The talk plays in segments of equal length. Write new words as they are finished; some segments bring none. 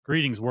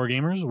Greetings,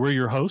 Wargamers. We're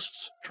your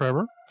hosts,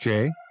 Trevor,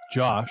 Jay,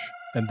 Josh,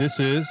 and this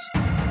is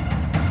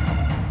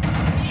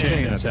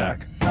Chain Attack.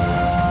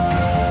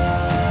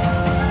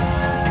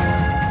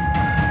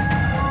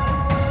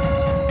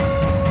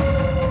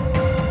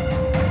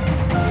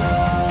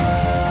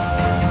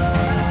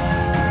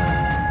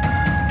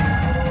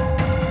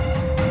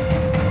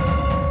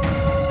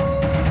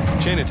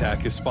 Chain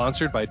Attack is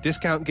sponsored by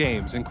Discount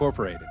Games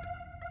Incorporated.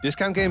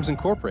 Discount Games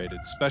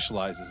Incorporated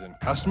specializes in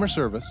customer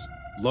service,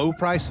 low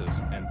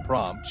prices, and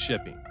prompt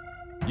shipping.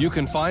 You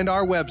can find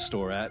our web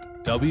store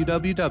at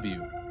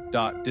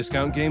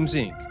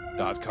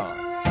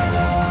www.discountgamesinc.com.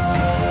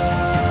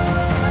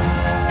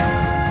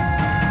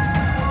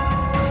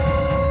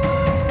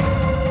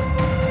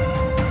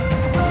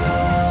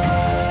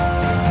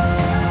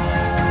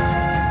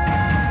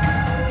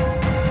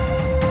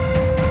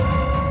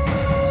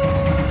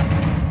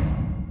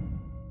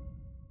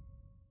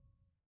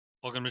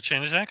 Welcome to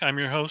Chain Attack. I'm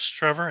your host,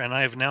 Trevor, and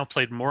I have now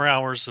played more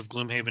hours of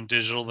Gloomhaven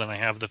Digital than I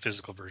have the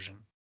physical version.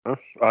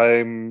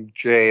 I'm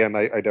Jay, and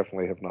I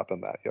definitely have not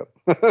done that yet.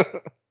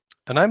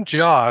 And I'm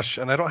Josh,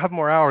 and I don't have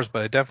more hours,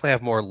 but I definitely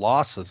have more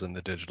losses in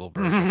the digital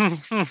version.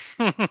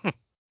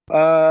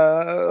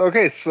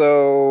 Okay,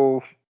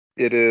 so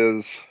it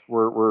is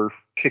we're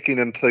kicking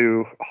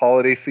into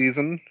holiday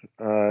season.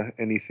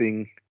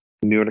 Anything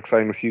new and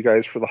exciting with you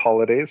guys for the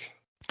holidays?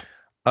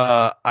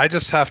 I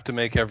just have to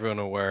make everyone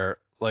aware,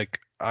 like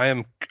I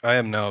am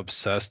now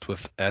obsessed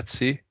with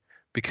Etsy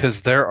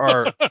because there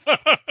are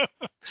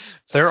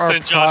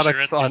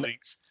products on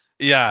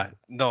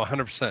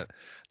 100%.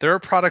 There are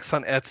products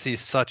on Etsy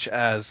such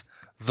as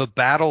the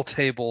battle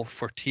table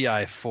for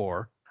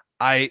TI4.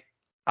 I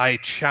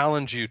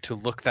challenge you to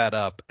look that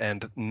up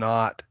and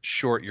not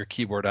short your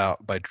keyboard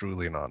out by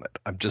drooling on it.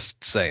 I'm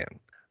just saying.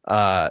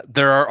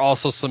 There are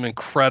also some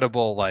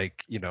incredible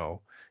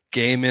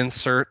game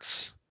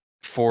inserts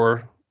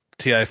for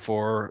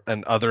TI4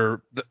 and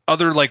other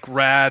like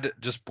rad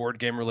just board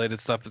game related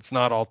stuff. It's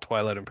not all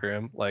Twilight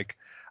Imperium. Like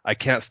I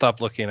can't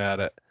stop looking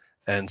at it,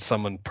 and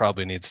someone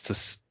probably needs to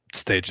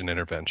stage an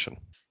intervention.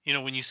 You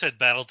know, when you said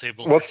battle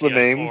table, What's for the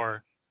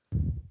TI4,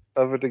 name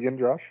of it again,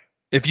 Josh?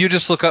 If you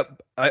just look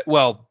up,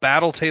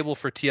 battle table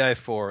for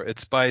TI4,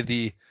 it's by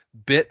the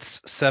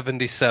Bits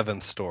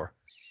 77 store.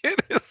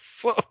 It is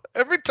so.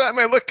 Every time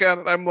I look at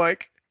it, I'm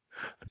like,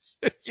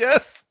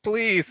 yes,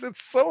 please.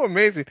 It's so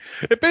amazing.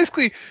 It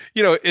basically,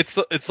 it's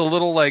a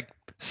little like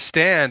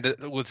stand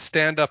that would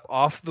stand up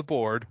off the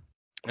board,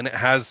 and it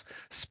has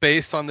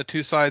space on the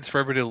two sides for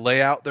everybody to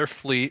lay out their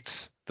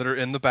fleets that are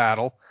in the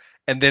battle.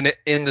 And then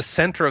in the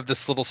center of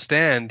this little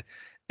stand,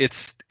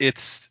 it's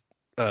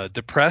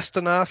depressed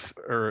enough,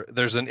 or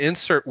there's an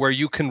insert where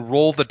you can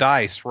roll the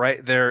dice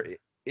right there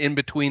in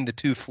between the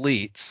two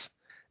fleets,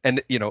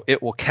 and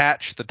it will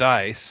catch the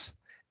dice.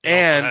 It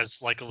also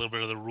has like a little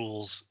bit of the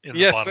rules in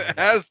the bottom.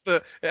 Yes,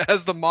 it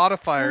has the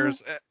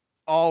modifiers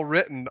all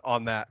written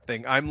on that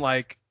thing. I'm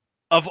like,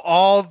 of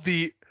all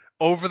the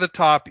over the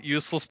top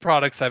useless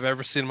products I've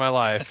ever seen in my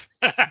life,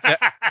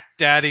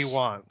 Daddy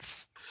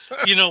wants.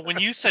 When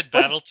you said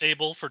battle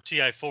table for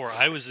TI4,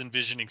 I was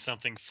envisioning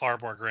something far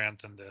more grand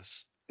than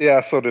this.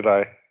 Yeah, so did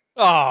I.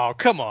 Oh,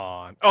 come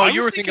on. Oh,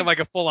 you were thinking like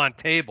a full-on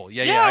table.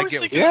 I was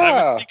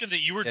thinking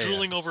that you were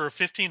drooling over a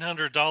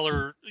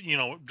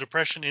 $1,500,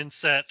 Depression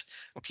inset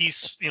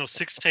piece,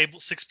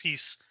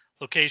 six-piece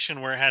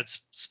location where it had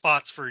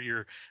spots for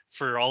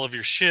all of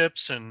your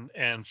ships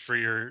and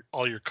for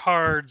all your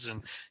cards,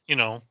 and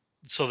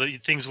so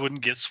that things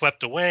wouldn't get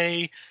swept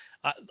away.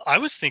 I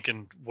was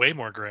thinking way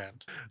more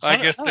grand. I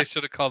guess they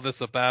should have called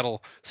this a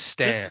battle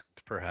stand,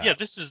 perhaps. Yeah,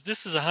 this is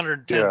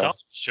 $110,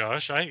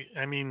 Josh.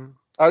 I mean.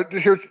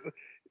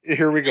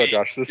 Here we go,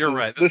 Josh. This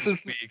is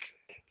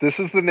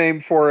the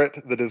name for it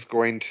that is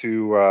going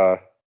to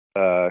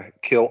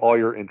kill all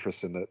your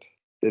interest in it.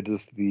 It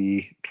is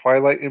the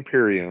Twilight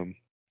Imperium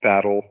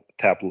Battle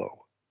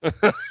Tableau.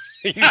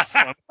 You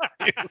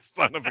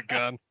son of a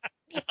gun.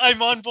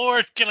 I'm on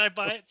board. Can I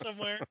buy it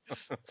somewhere?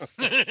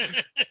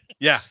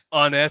 Yeah,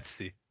 on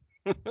Etsy.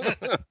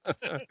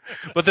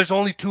 But there's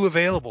only 2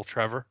 available,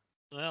 Trevor.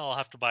 Well, I'll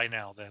have to buy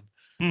now then.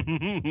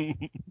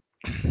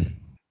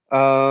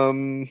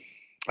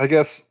 I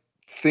guess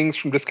things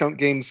from Discount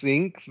Games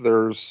Inc.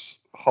 There's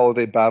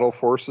Holiday Battle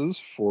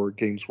Forces for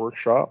Games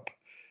Workshop.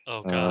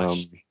 Oh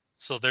gosh.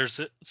 So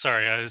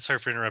sorry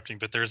for interrupting,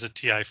 but there's a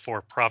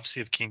TI4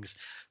 Prophecy of Kings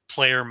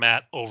player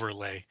mat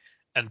overlay,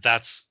 and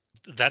that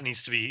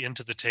needs to be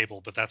into the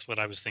table, but that's what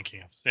I was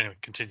thinking of. Anyway,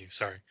 continue.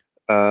 Sorry.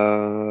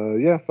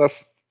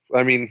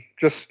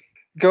 Just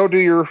go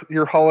do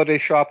your holiday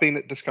shopping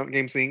at Discount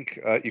Games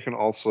Inc. You can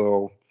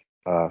also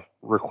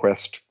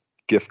request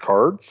gift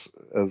cards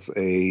as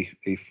a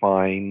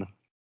fine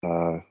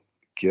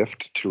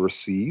gift to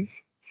receive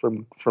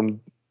from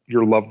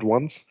your loved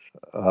ones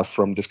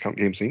from Discount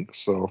Games Inc.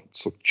 So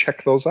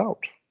check those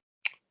out.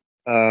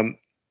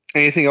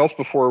 Anything else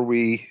before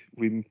we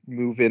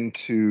move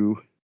into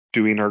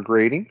doing our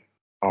grading?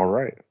 All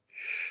right.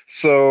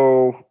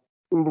 So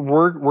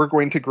we're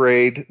going to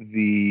grade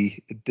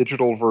the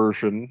digital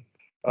version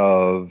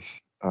of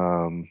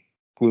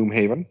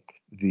Gloomhaven,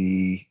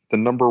 the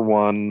number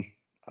one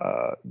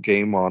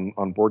game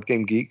on Board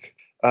Game Geek.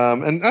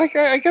 And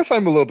I guess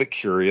I'm a little bit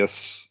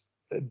curious.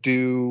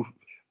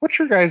 What's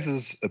your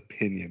guys'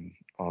 opinion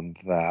on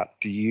that?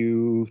 Do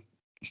you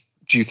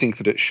think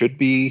that it should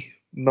be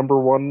number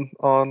one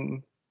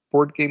on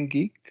Board Game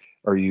Geek?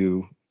 Are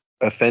you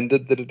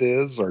offended that it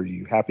is? Are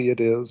you happy it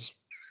is?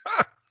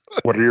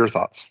 What are your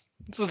thoughts?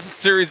 This is a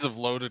series of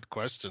loaded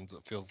questions,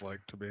 it feels like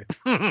to me.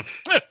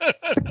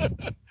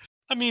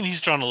 I mean,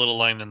 he's drawn a little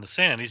line in the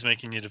sand. He's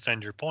making you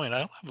defend your point. I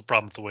don't have a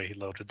problem with the way he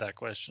loaded that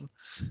question.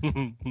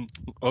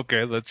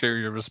 Okay, let's hear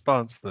your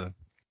response then.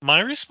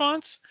 My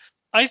response?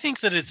 I think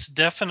that it's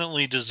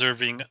definitely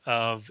deserving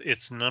of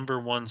its number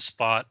one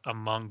spot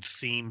among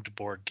themed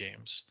board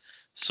games.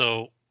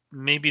 So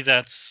maybe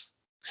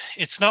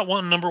it's not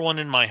number one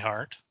in my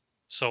heart.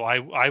 So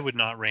I would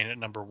not rate it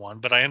number one,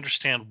 but I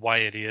understand why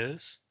it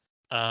is.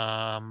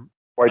 Why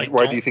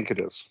do you think it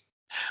is?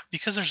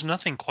 Because there's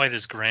nothing quite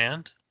as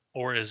grand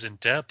or as in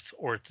depth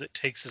or that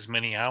takes as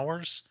many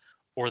hours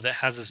or that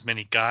has as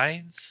many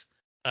guides.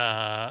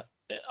 I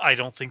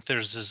don't think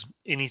there's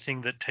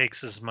anything that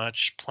takes as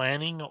much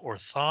planning or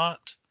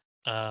thought,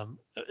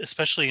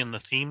 especially in the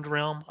themed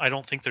realm. I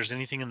don't think there's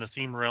anything in the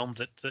themed realm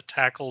that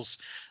tackles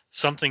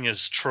something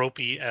as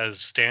tropey as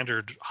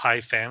standard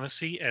high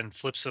fantasy and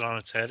flips it on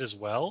its head as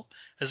well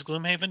as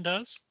Gloomhaven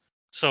does.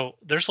 So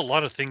there's a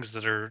lot of things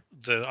that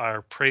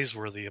are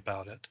praiseworthy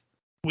about it.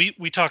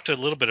 We talked a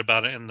little bit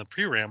about it in the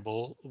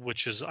pre-ramble,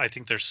 which is I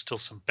think there's still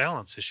some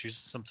balance issues,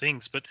 some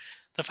things, but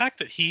the fact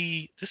that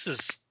this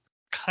is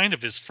kind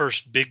of his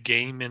first big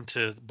game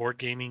into board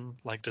gaming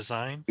like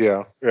design.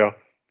 Yeah.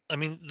 I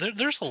mean,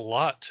 there's a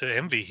lot to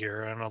envy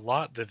here, and a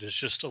lot that is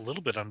just a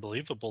little bit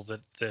unbelievable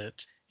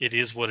that it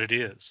is what it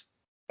is.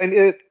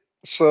 And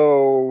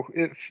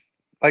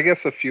I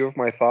guess a few of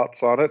my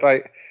thoughts on it.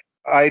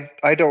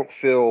 I don't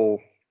feel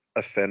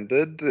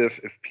offended if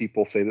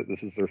people say that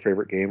this is their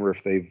favorite game or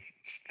if they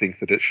think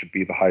that it should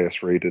be the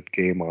highest rated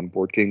game on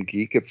Board Game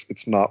Geek.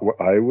 It's not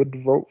what I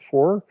would vote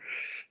for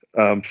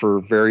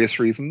various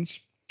reasons.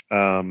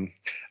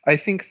 I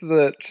think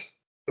that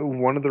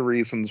one of the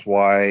reasons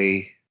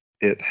why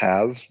it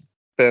has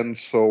been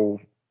so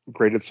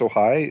graded so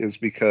high is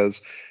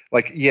because,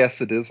 like, yes,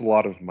 it is a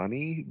lot of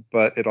money,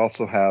 but it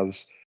also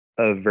has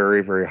a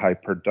very, very high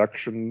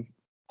production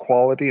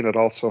quality, and it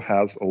also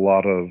has a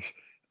lot of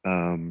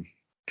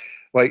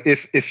like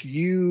if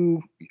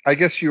you, I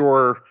guess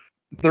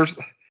there's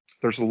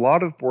a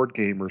lot of board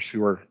gamers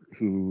who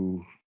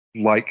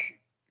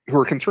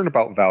are concerned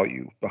about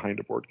value behind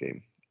a board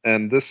game,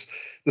 and this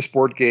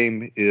board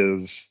game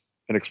is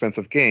an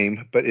expensive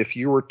game, but if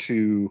you were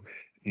to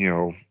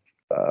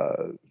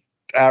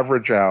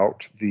average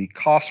out the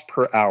cost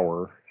per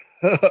hour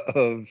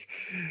of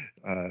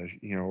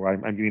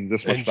I'm getting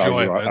this much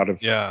value out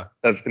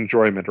of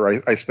enjoyment,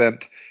 or I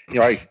spent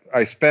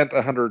I spent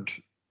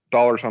 $100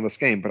 on this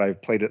game, but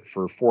I've played it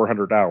for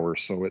 400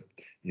 hours, so it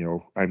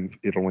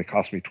only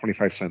cost me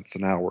 25 cents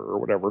an hour or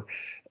whatever.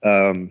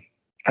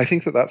 I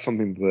think that that's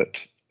something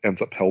that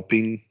ends up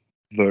helping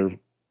the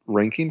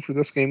ranking for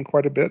this game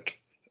quite a bit.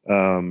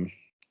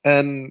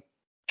 And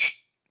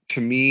to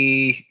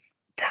me,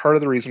 part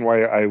of the reason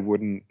why I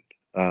wouldn't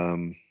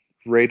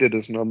rate it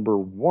as number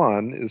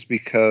one is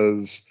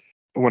because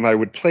when I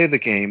would play the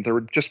game, there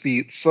would just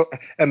be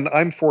and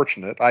I'm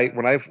fortunate.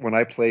 When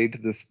I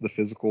played the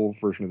physical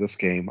version of this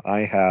game, I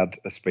had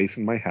a space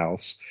in my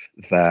house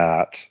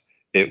that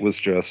it was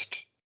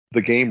just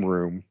the game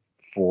room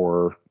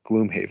for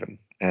Gloomhaven,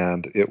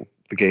 and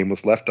the game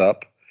was left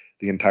up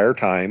the entire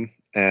time.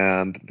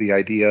 And the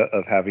idea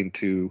of having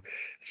to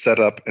set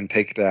up and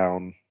take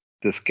down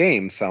this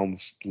game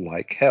sounds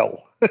like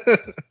hell.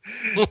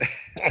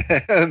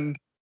 And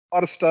a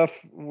lot of stuff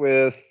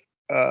with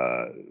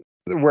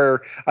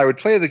where I would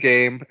play the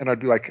game and I'd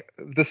be like,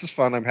 this is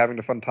fun, I'm having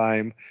a fun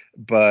time,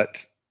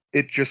 but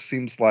it just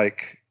seems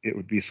like it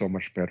would be so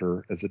much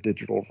better as a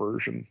digital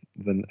version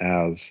than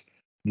as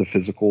the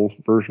physical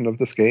version of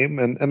this game.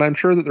 And I'm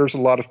sure that there's a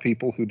lot of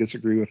people who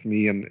disagree with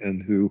me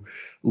and who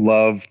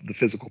love the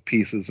physical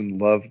pieces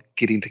and love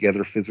getting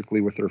together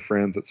physically with their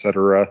friends,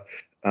 etc.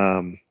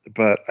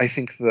 But I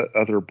think that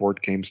other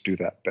board games do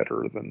that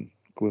better than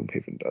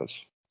Gloomhaven does.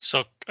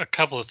 So a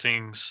couple of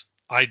things.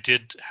 I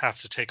did have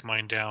to take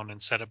mine down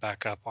and set it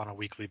back up on a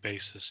weekly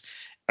basis.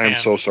 I'm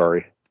so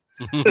sorry.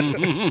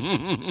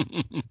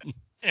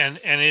 And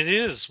it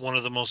is one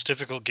of the most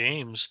difficult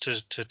games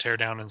to tear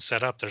down and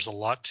set up. There's a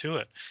lot to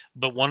it.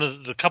 But one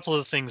of the couple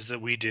of things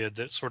that we did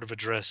that sort of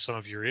addressed some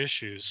of your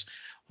issues,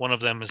 one of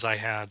them is I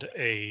had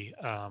a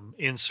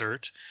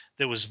insert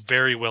that was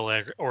very well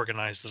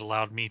organized that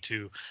allowed me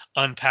to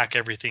unpack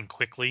everything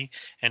quickly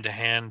and to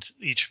hand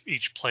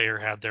each player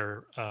had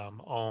their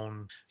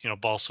own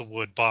balsa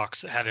wood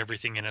box that had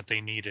everything in it they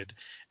needed,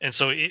 and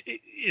so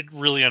it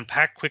really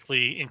unpacked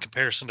quickly in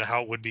comparison to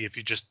how it would be if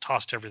you just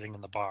tossed everything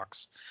in the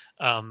box.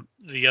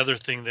 The other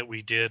thing that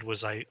we did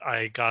was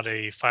I got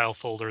a file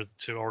folder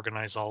to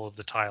organize all of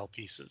the tile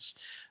pieces.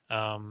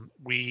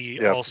 We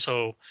Yep.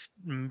 also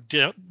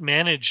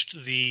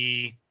managed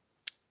the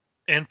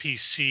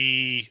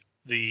NPC,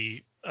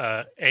 the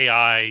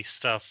AI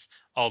stuff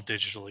all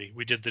digitally.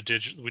 We did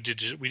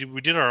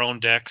we did our own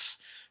decks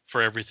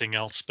for everything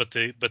else, but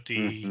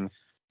Mhm.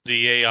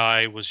 the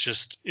AI was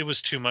just, it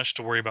was too much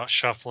to worry about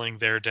shuffling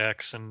their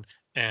decks and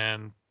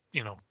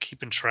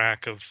keeping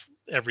track of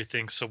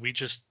everything. So we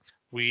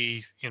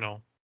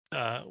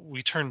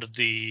we turned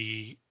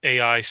the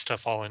AI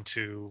stuff all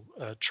into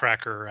a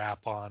tracker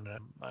app on,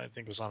 I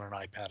think it was on an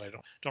iPad. I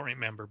don't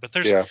remember, but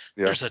Yeah.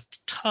 there's a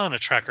ton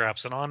of tracker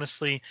apps, and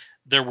honestly,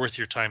 they're worth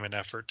your time and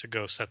effort to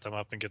go set them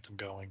up and get them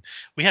going.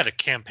 We had a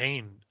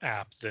campaign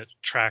app that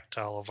tracked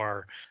all of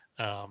our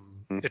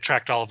Mm. it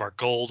tracked all of our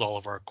gold, all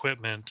of our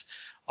equipment,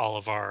 all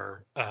of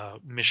our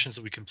missions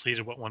that we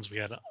completed, what ones we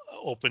had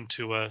open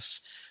to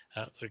us.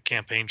 A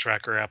campaign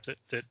tracker app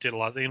that did a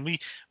lot of things.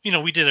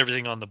 And we did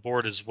everything on the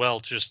board as well,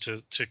 just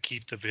to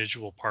keep the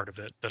visual part of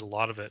it, but a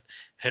lot of it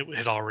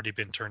had already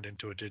been turned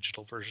into a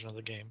digital version of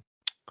the game.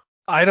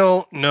 I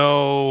don't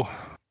know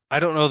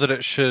that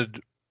it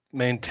should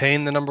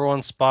maintain the number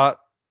one spot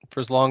for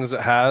as long as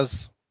it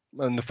has.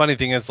 And the funny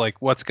thing is,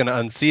 like, what's going to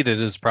unseat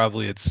it is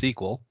probably its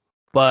sequel.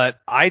 But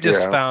I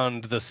just Yeah.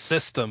 found the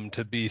system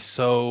to be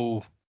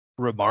so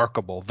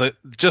remarkable.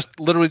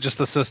 Literally just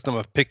the system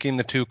of picking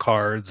the two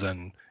cards,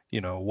 and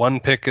one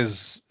pick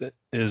is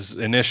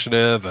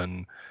initiative,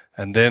 and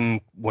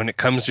then when it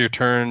comes to your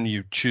turn,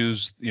 you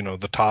choose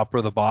the top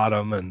or the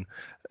bottom, and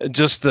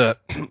just the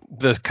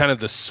kind of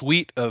the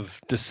suite of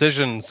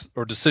decisions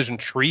or decision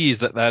trees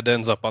that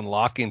ends up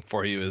unlocking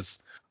for you is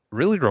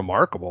really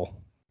remarkable.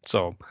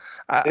 So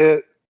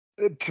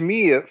To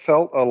me, it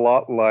felt a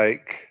lot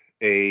like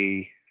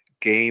a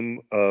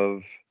game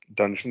of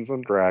Dungeons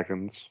and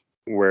Dragons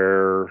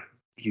where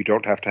you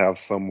don't have to have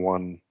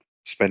someone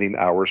spending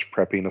hours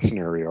prepping a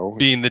scenario.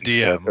 being the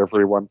Instead,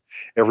 DM.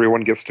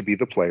 everyone gets to be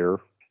the player,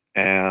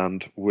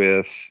 and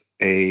with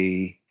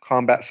a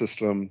combat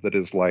system that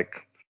is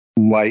like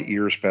light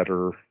years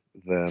better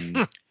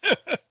than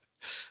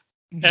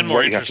And more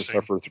what you have to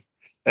interesting. suffer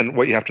and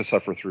what you have to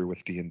suffer through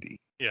with D&D.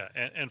 Yeah,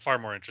 and far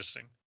more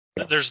interesting.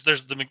 Yeah. There's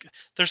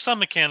some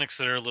mechanics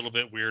that are a little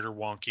bit weird or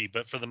wonky,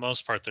 but for the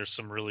most part, there's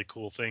some really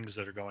cool things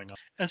that are going on,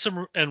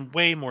 and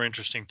way more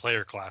interesting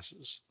player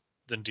classes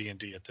than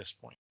D&D at this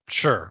point.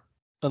 Sure,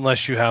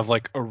 unless you have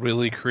like a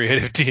really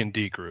creative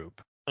D&D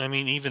group. I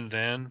mean, even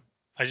then,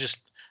 I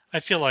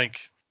feel like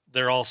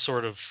they're all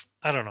sort of,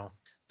 I don't know.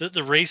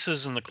 The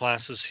races and the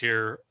classes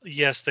here,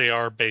 yes, they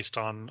are based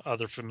on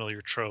other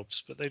familiar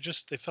tropes, but they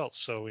felt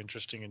so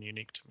interesting and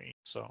unique to me.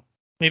 So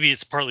maybe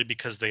it's partly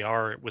because they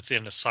are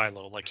within a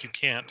silo. Like you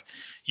can't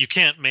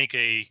make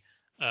a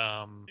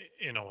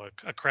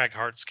a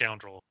Craghart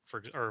scoundrel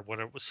or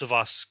whatever,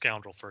 Savas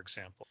scoundrel, for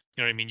example.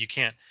 You know what I mean? You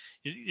can't.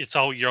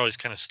 You're always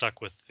kind of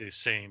stuck with the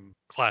same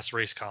class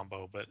race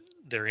combo, but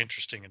they're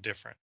interesting and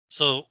different.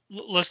 So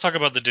let's talk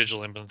about the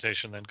digital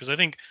implementation then, because I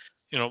think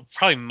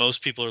probably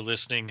most people are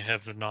listening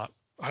have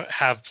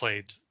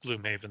played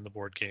Gloomhaven, the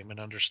board game, and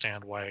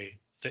understand why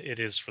it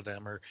is for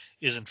them or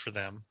isn't for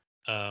them.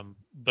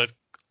 But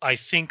I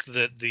think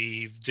that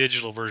the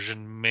digital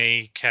version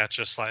may catch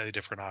a slightly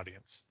different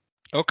audience.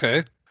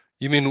 Okay.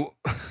 You mean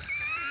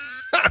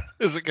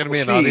is it going to be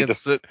an Proceed.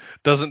 audience that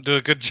doesn't do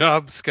a good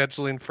job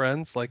scheduling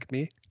friends like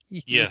me?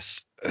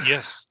 Yes,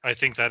 I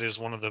think that is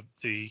one of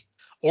the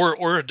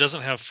or it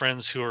doesn't have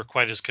friends who are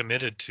quite as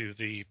committed to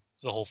the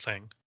whole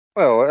thing.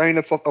 Well, I mean,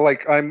 it's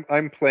like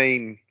I'm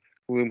playing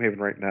Gloomhaven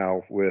right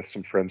now with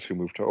some friends who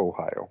moved to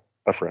Ohio.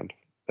 A friend,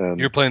 and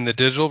You're playing the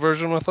digital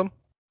version with them?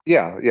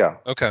 yeah.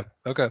 Okay.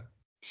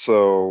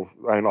 So,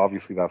 I mean,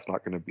 obviously that's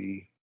not going to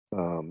be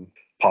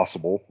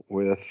possible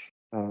with.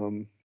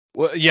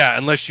 Well, yeah,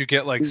 unless you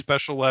get like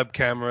special web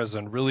cameras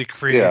and really Yeah,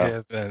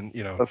 creative, and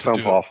that to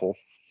sounds do it. awful.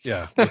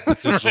 Yeah, with the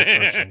digital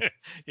version.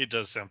 It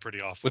does sound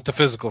pretty awful. With the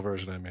physical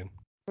version, I mean.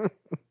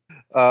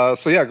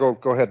 So yeah, go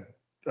ahead,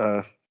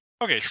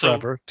 Okay,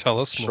 Trevor, tell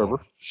us Trevor.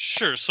 more.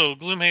 Sure. So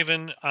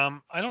Gloomhaven,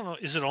 I don't know,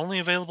 is it only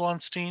available on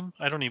Steam?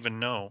 I don't even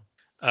know.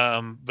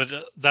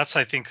 But that's,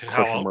 I think, Question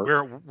how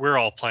mark. we're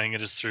all playing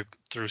it is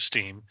through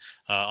Steam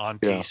on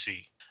Yeah.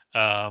 PC.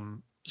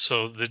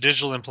 So the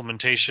digital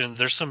implementation,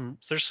 there's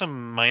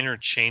some minor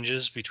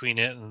changes between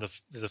it and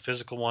the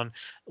physical one.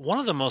 One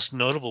of the most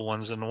notable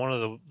ones, and one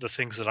of the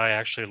things that I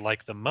actually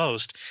like the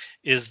most,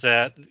 is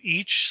that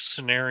each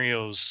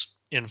scenario's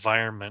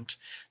environment,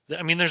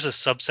 I mean, there's a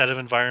subset of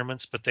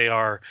environments, but they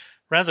are,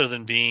 rather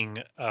than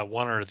being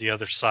one or the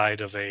other side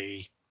of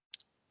a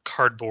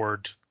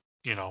cardboard,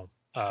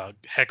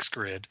 hex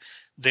grid,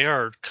 they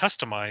are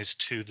customized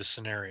to the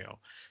scenario.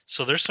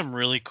 So there's some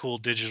really cool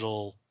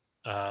digital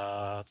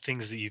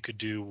things that you could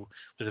do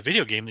with a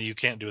video game that you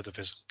can't do with a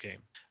physical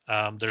game.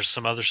 There's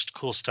some other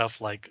cool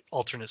stuff like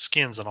alternate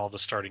skins on all the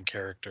starting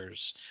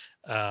characters.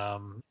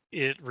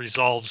 It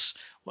resolves,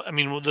 I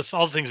mean, with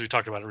all the things we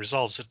talked about, it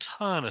resolves a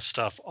ton of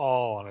stuff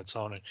all on its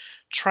own and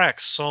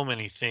tracks so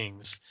many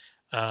things.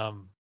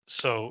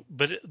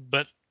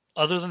 But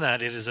other than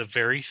that, it is a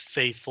very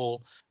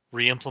faithful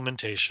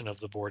re-implementation of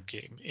the board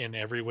game in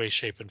every way,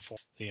 shape, and form.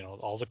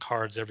 All the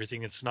cards,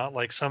 everything. It's not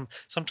like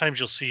sometimes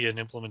you'll see an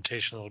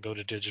implementation that'll go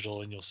to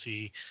digital and you'll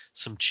see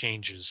some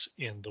changes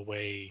in the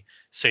way,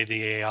 say,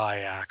 the AI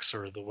acts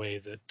or the way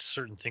that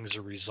certain things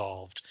are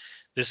resolved.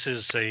 This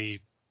is a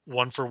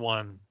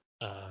one-for-one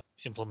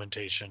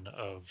implementation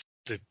of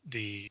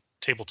the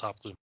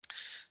tabletop Gloom.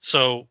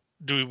 So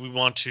do we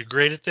want to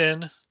grade it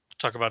then?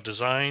 Talk about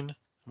design,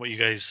 what you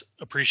guys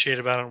appreciate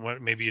about it, and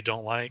what maybe you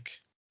don't like?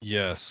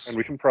 Yes. And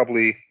we can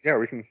probably,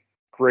 we can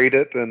grade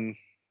it and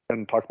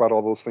talk about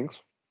all those things.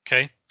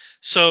 Okay.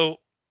 So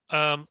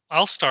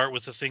I'll start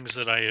with the things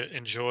that I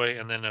enjoy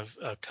and then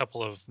a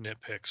couple of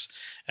nitpicks.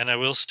 And I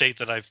will state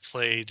that I've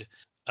played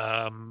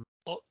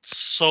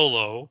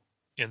solo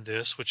in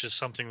this, which is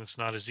something that's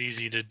not as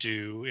easy to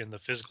do in the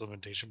physical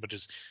implementation, but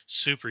is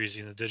super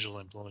easy in the digital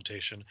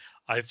implementation.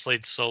 I've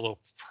played solo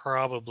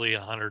probably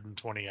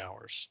 120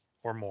 hours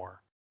or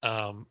more.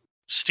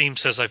 Steam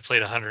says I've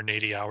played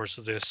 180 hours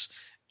of this,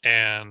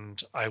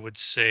 and I would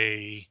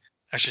say,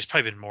 actually, it's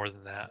probably been more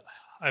than that.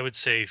 I would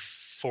say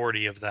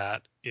 40 of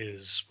that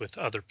is with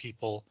other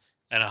people,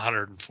 and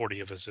 140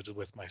 of it is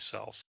with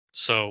myself.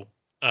 So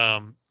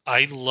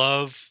I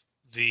love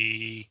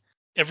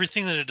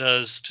everything that it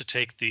does to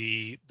take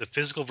the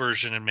physical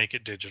version and make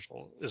it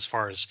digital, as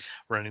far as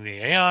running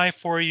the AI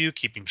for you,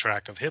 keeping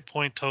track of hit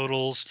point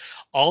totals,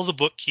 all the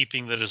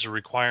bookkeeping that is a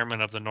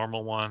requirement of the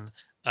normal one.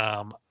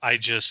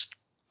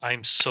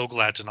 I'm so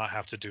glad to not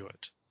have to do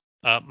it.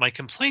 My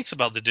complaints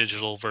about the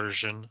digital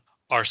version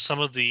are some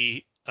of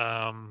the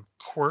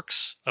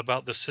quirks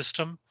about the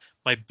system.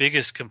 My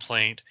biggest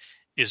complaint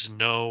is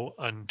no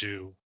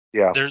undo.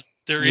 Yeah.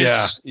 There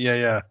is.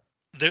 Yeah.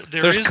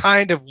 There's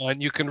kind of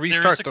one. You can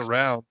restart the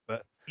round,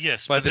 but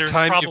yes, by but the there's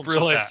time problems you've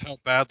realized with that. how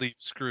badly you've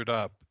screwed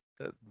up,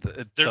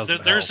 it doesn't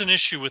help. There's an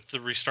issue with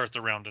the restart the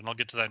round, and I'll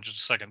get to that in just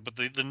a second. But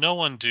the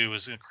no undo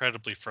is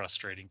incredibly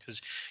frustrating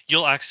because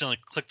you'll accidentally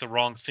click the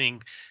wrong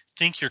thing,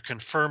 think you're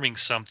confirming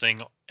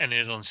something, and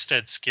it'll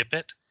instead skip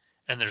it,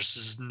 and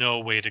there's no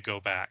way to go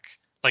back.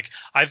 Like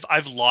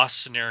I've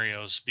lost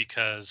scenarios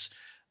because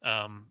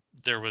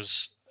there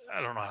was,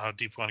 I don't know how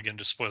deep we want to get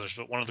into spoilers,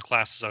 but one of the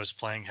classes I was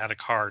playing had a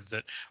card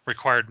that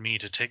required me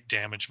to take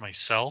damage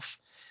myself.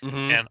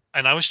 Mm-hmm.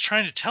 And I was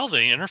trying to tell the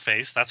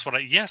interface, that's what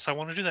I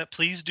want to do that.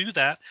 Please do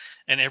that.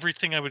 And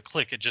everything I would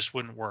click, it just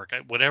wouldn't work.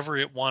 Whatever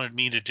it wanted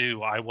me to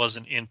do, I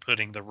wasn't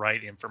inputting the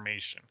right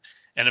information.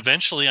 And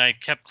eventually I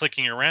kept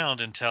clicking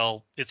around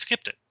until it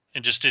skipped it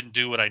and just didn't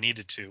do what I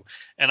needed to.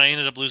 And I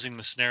ended up losing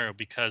the scenario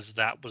because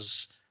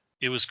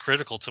it was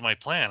critical to my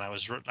plan. I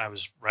was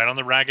right on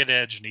the ragged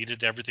edge,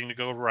 needed everything to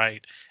go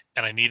right,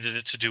 and I needed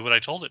it to do what I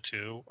told it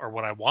to, or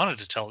what I wanted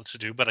to tell it to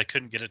do, but I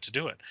couldn't get it to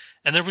do it.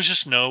 And there was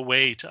just no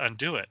way to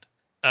undo it.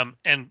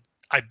 And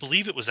I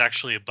believe it was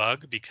actually a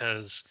bug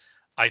because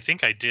I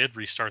think I did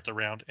restart the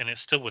round and it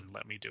still wouldn't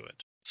let me do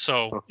it.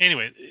 So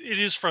anyway, it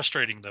is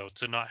frustrating though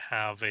to not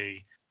have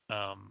an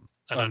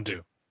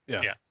undo.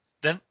 Yeah.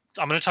 Then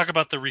I'm going to talk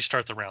about the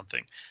restart the round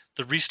thing.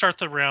 The restart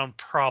the round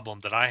problem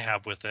that I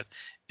have with it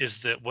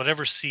is that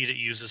whatever seed it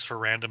uses for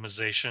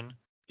randomization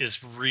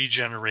is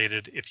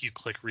regenerated if you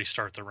click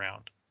restart the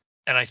round.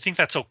 And I think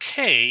that's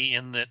okay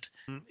in that.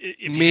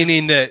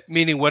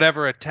 Meaning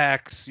whatever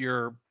attacks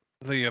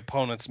the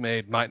opponents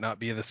made might not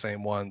be the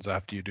same ones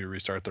after you do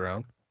restart the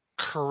round.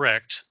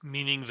 Correct,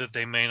 meaning that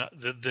they may not,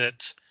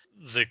 that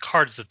the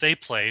cards that they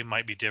play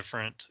might be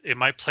different. It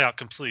might play out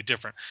completely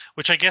different,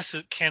 which I guess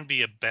it can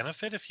be a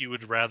benefit if you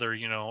would rather,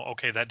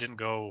 okay, that didn't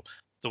go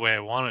the way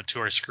I wanted to,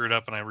 or I screwed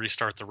up and I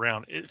restart the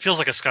round. It feels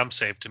like a scum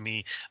save to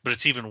me, but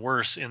it's even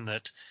worse in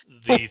that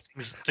the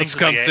things a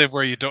scum save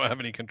where you don't have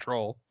any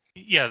control.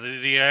 Yeah,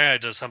 the AI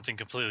does something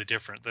completely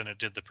different than it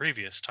did the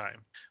previous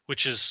time,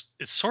 which is,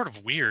 it's sort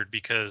of weird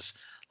because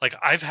like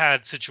I've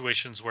had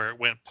situations where it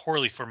went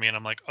poorly for me and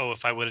I'm like, oh,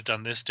 if I would have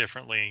done this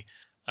differently,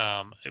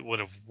 it would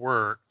have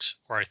worked,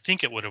 or I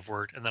think it would have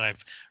worked. And then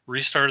I've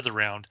restarted the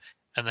round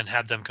and then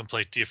had them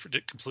play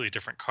completely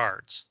different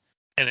cards.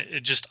 And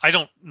it just, I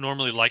don't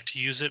normally like to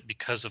use it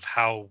because of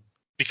how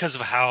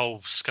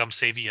scum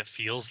savvy it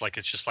feels. Like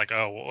it's just like,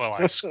 oh well,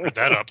 I screwed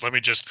that up. Let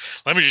me just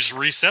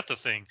reset the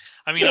thing.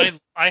 I mean,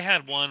 I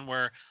had one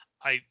where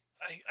I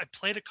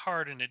played a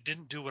card and it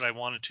didn't do what I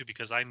wanted to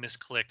because I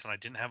misclicked and I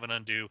didn't have an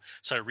undo,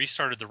 so I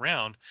restarted the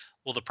round.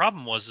 Well, the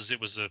problem was it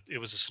was a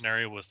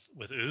scenario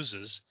with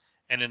oozes,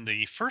 and in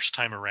the first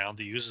time around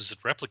the oozes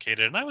had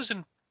replicated and I was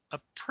in a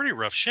pretty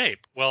rough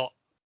shape. Well,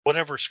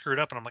 whatever screwed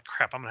up and I'm like,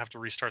 crap, I'm gonna have to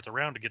restart the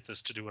round to get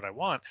this to do what I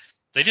want.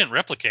 They didn't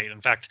replicate.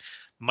 In fact,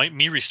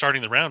 me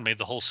restarting the round made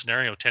the whole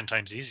scenario 10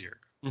 times easier.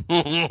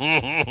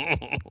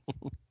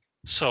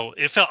 So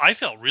I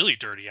felt really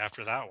dirty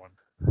after that one.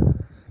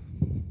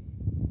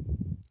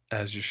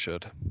 As you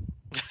should.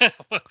 All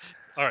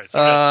right.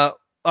 So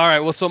all right.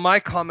 Well, so my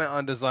comment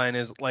on design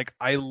is like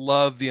I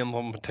love the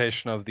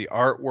implementation of the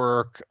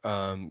artwork,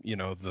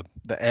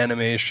 the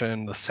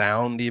animation, the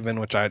sound, even,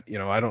 which I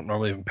don't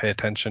normally even pay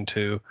attention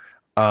to.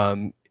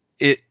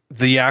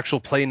 The actual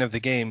playing of the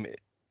game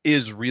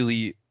is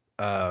really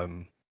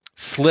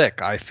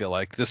slick. I feel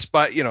like,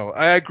 despite,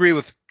 I agree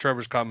with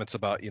Trevor's comments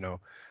about,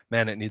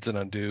 man, it needs an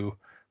undo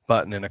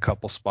button in a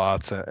couple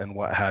spots and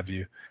what have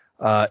you.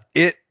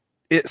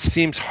 It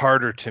seems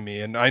harder to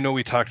me, and I know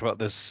we talked about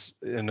this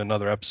in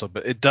another episode,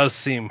 but it does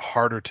seem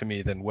harder to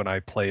me than when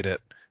I played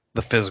it,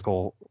 the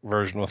physical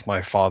version, with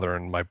my father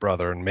and my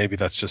brother, and maybe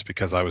that's just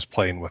because I was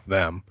playing with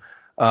them.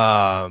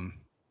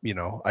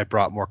 I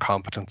brought more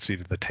competency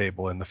to the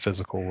table in the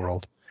physical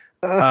world.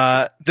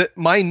 My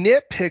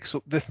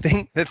nitpicks, the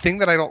thing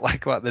that I don't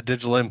like about the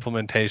digital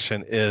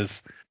implementation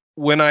is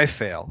when I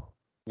fail,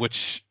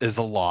 which is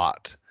a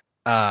lot,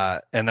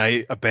 and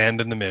I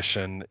abandon the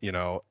mission,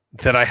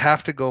 that I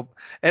have to go,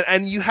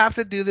 and you have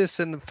to do this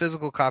in the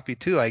physical copy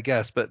too, I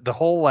guess, but the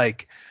whole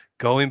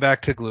going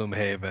back to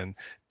Gloomhaven,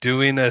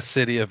 doing a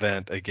city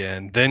event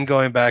again, then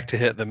going back to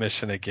hit the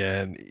mission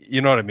again,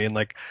 you know what I mean?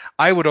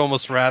 I would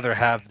almost rather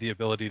have the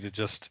ability to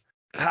just,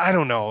 I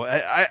don't know,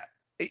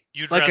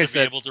 You'd like rather I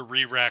said, be able to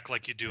re-rack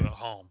like you do at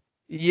home.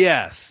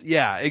 yes,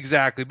 yeah,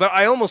 exactly. But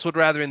I almost would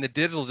rather in the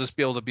digital just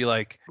be able to be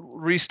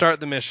restart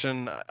the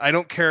mission. I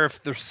don't care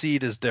if the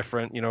seed is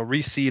different,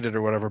 reseed it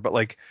or whatever,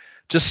 but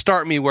just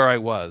start me where I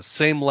was.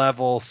 Same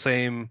level,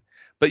 same,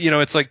 but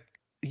it's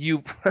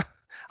you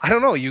I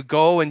don't know, you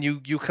go and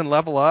you can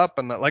level up,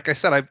 and like I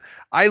said,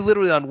 I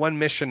literally on one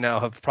mission now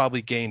have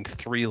probably gained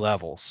 3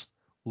 levels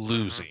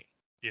losing.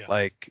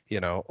 Yeah.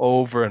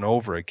 Over and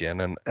over again,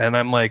 and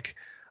I'm like,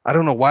 I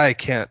don't know why I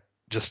can't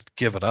just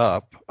give it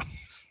up.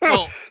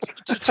 Well,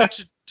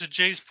 to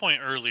Jay's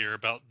point earlier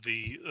about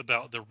the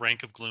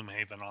rank of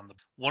Gloomhaven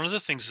one of the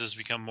things that's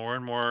become more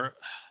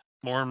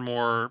and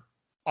more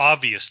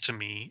obvious to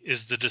me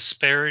is the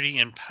disparity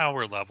in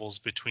power levels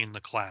between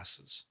the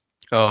classes.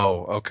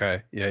 Oh,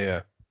 okay.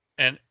 Yeah.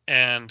 And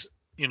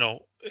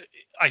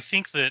I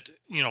think that,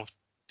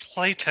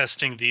 play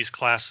testing these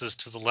classes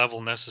to the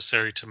level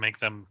necessary to make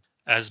them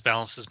as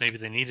balanced as maybe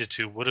they needed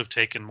to would have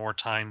taken more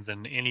time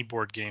than any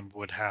board game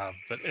would have.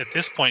 But at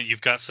this point,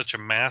 you've got such a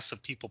mass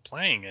of people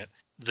playing it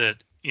that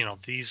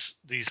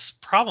these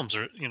problems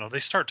are, they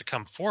start to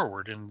come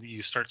forward, and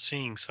you start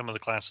seeing some of the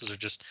classes are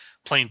just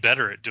plain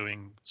better at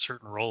doing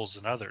certain roles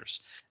than others.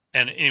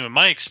 And anyway,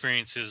 my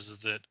experience is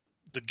that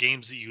the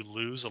games that you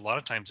lose, a lot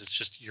of times it's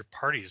just your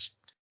party's,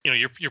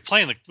 you're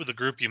playing with the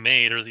group you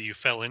made or that you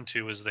fell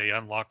into as they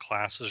unlock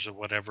classes or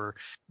whatever,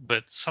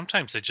 but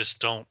sometimes they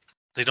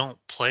don't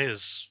play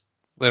as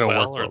They don't work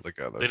well, or well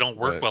together. they don't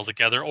work Right. well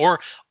together,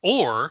 or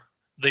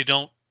they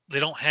don't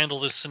handle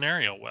this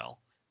scenario well.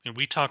 And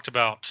we talked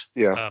about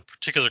a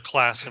particular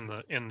class in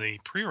the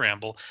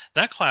pre-ramble.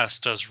 That class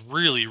does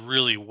really,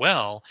 really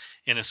well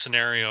in a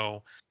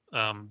scenario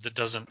that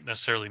doesn't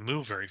necessarily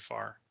move very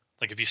far.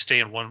 Like if you stay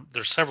in one,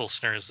 there's several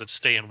scenarios that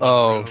stay in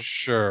one room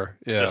Sure.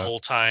 Yeah. the whole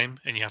time,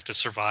 and you have to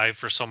survive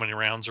for so many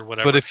rounds or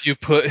whatever. But if you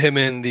put him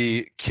in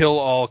the kill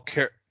all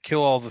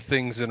the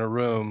things in a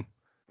room,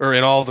 or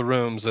in all the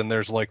rooms, and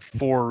there's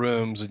 4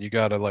 rooms, and you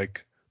gotta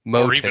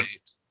motate. Or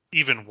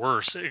even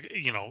worse,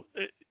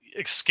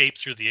 escape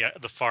through the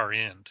far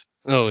end.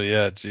 Oh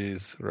yeah,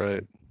 geez,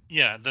 right.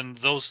 Yeah, then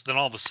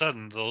all of a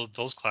sudden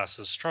those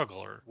classes struggle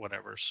or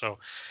whatever. So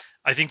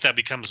I think that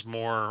becomes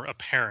more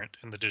apparent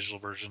in the digital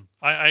version.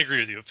 I agree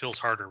with you. It feels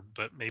harder,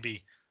 but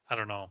maybe, I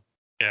don't know.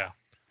 Yeah.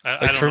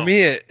 I don't for know.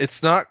 me,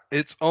 it's not.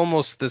 It's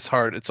almost this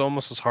hard. It's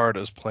almost as hard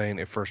as playing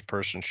a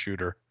first-person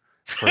shooter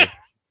for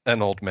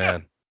an old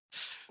man.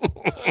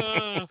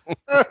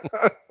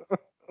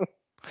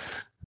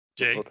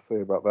 Jay? What to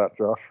say about that,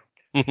 Josh?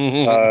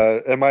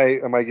 Am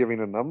I giving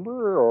a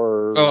number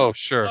or? Oh,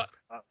 sure.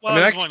 Well,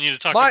 I just want you to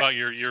talk about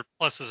your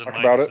pluses and talk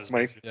minuses. About it,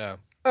 Mike. Yeah.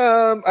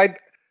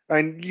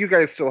 You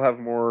guys still have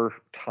more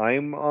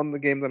time on the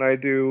game than I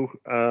do.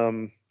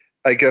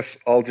 I guess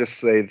I'll just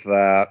say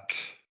that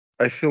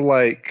I feel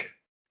like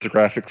the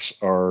graphics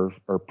are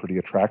pretty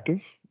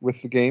attractive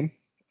with the game,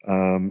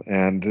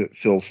 and it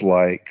feels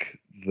like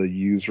the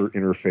user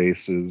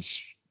interface is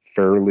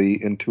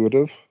fairly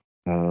intuitive.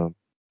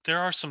 There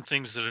are some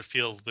things that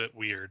feel a bit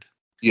weird.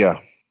 Yeah.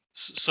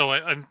 So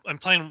I'm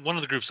playing one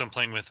of the groups I'm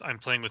playing with. I'm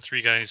playing with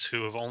 3 guys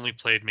who have only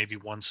played maybe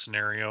one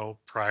scenario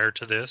prior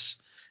to this,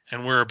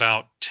 and we're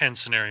about 10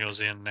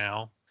 scenarios in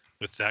now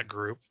with that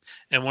group.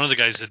 And one of the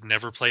guys had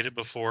never played it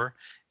before,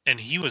 and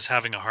he was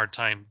having a hard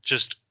time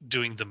just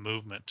doing the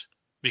movement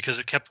because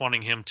it kept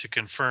wanting him to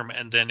confirm,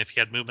 and then if he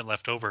had movement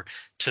left over,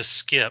 to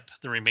skip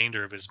the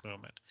remainder of his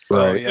movement.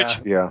 Oh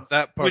yeah.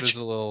 That part is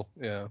a little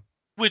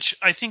Which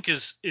I think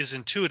is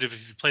intuitive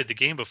if you've played the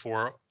game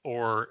before,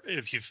 or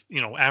if you've,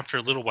 after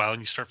a little while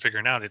and you start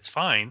figuring out it's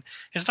fine.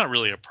 It's not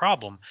really a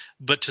problem.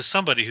 But to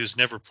somebody who's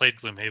never played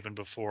Gloomhaven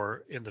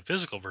before in the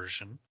physical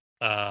version,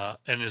 and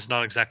is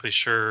not exactly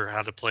sure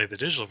how to play the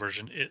digital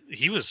version,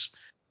 he was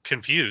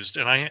confused.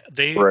 And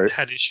they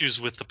had issues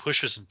with the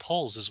pushes and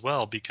pulls as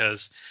well,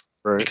 because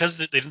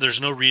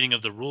there's no reading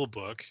of the rule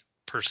book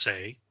per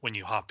se when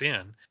you hop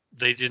in.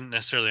 They didn't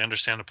necessarily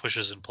understand the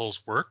pushes and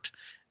pulls worked.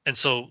 And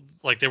so,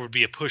 there would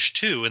be a push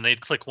 2, and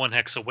they'd click 1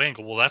 hex away and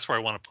go, well, that's where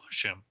I want to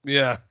push him.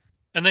 Yeah.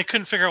 And they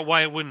couldn't figure out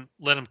why it wouldn't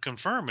let him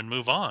confirm and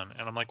move on.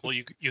 And I'm like, well,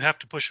 you have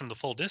to push him the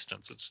full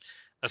distance.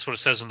 That's what it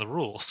says in the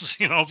rules,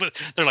 but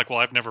they're like, well,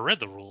 I've never read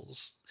the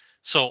rules.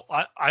 So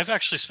I've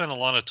actually spent a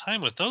lot of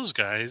time with those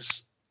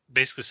guys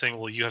basically saying,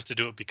 well, you have to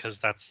do it because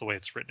that's the way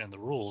it's written in the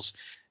rules.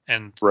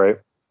 And Right.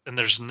 and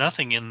there's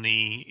nothing in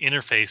the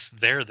interface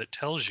there that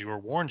tells you or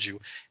warns you,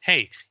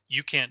 hey,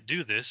 you can't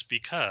do this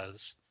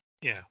because,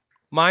 yeah.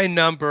 My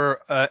number,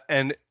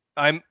 and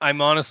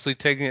I'm honestly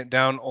taking it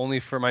down only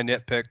for my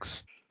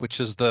nitpicks, which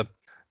is the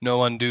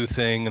no undo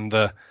thing and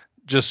the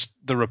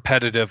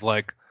repetitive,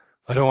 like,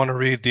 I don't want to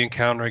read the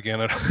encounter again.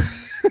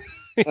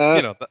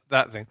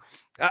 That thing.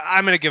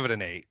 I'm gonna give it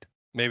an 8.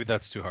 Maybe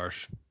that's too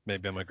harsh.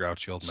 Maybe I'm a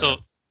grouchy old man. So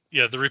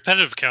yeah, the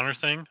repetitive counter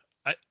thing,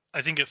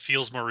 I think it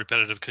feels more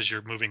repetitive because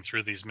you're moving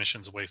through these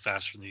missions way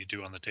faster than you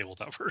do on the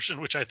tabletop version,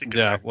 which I think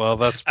is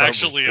that's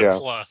actually true. a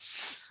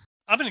plus.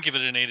 I'm going to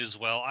give it an 8 as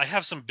well. I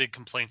have some big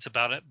complaints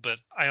about it, but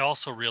I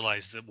also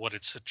realize that what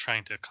it's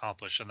trying to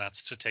accomplish, and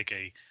that's to take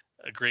a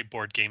great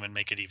board game and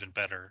make it even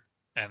better.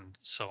 And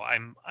so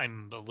I'm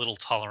a little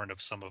tolerant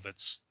of some of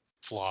its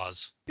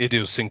flaws.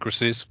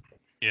 Idiosyncrasies.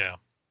 Yeah.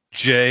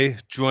 Jay,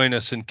 join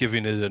us in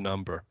giving it a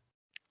number.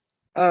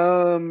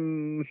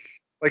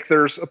 Like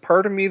there's a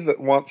part of me that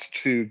wants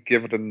to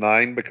give it a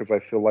 9 because I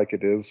feel like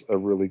it is a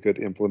really good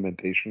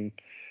implementation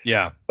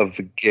of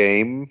the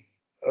game.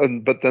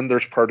 But then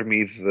there's part of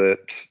me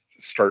that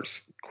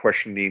starts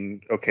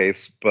questioning, okay,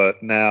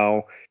 but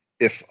now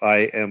if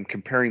I am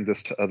comparing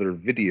this to other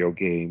video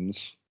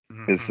games,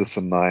 is this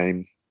a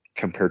 9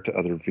 compared to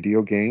other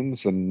video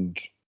games? And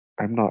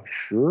I'm not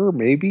sure,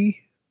 maybe.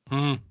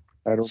 I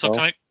don't know. So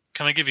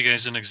can I give you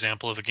guys an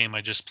example of a game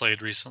I just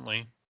played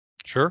recently?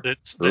 Sure.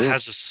 That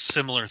has a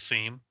similar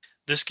theme.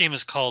 This game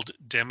is called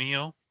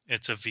Demio.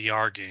 It's a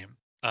VR game.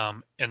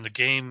 And the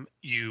game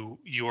you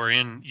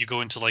go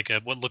into like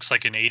what looks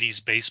like an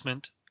 80s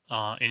basement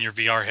in your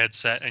VR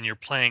headset, and you're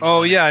playing.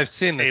 Oh yeah, I've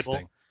seen this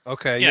thing.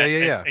 Okay,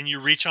 yeah. And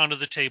you reach onto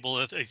the table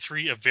a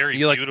very you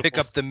beautiful. You pick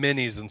up the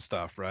minis and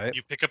stuff, right?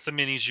 You pick up the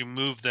minis, you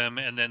move them,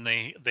 and then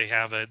they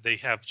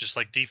have just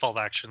like default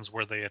actions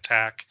where they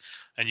attack,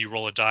 and you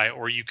roll a die,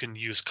 or you can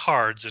use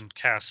cards and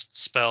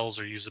cast spells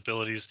or use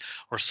abilities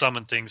or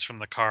summon things from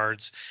the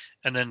cards.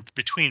 And then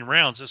between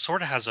rounds, it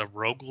sort of has a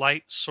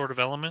roguelite sort of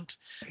element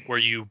where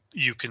you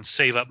can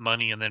save up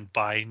money and then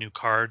buy new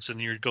cards, and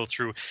you go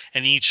through,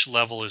 and each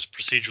level is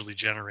procedurally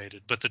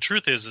generated. But the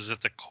truth is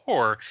at the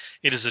core,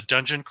 it is a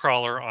dungeon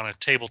crawler on a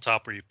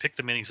tabletop where you pick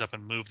the minis up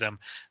and move them,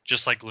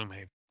 just like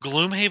Gloomhaven.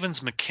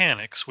 Gloomhaven's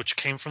mechanics, which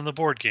came from the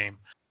board game,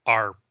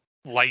 are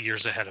light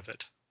years ahead of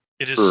it.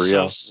 It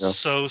is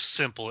so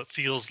simple. It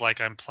feels like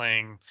I'm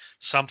playing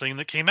something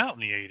that came out in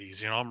the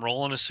 80s. I'm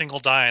rolling a single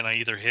die and I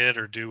either hit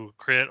or do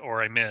crit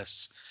or I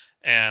miss.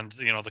 And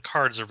the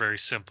cards are very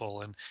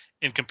simple. And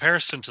in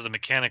comparison to the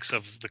mechanics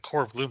of the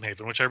core of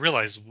Gloomhaven, which I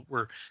realize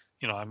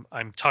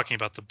I'm talking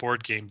about the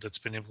board game that's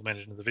been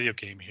implemented in the video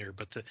game here,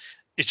 but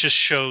it just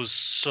shows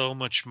so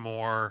much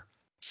more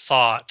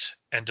thought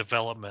and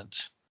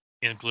development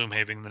in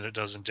Gloomhaven than it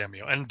does in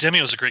Demio. And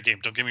Demio is a great game.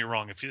 Don't get me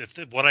wrong. If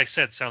what I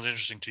said sounds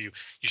interesting to you,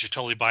 you should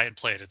totally buy it and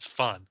play it. It's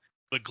fun.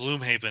 But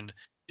Gloomhaven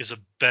is a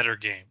better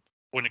game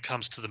when it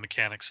comes to the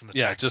mechanics and the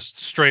tactics.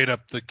 Just straight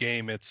up the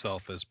game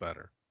itself is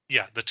better.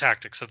 Yeah, the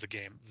tactics of the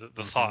game,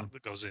 the thought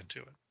that goes into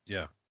it.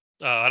 Yeah.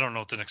 I don't know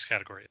what the next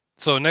category is.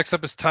 So next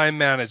up is time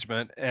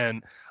management,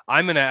 and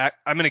I'm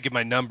gonna give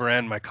my number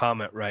and my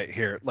comment right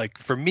here. Like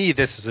for me,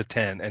 this is a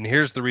 10, and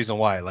here's the reason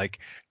why. Like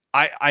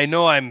I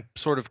know I'm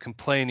sort of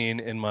complaining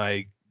in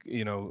my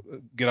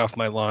get off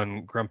my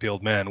lawn grumpy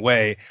old man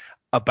way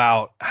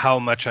about how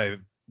much I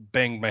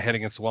banged my head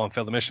against the wall and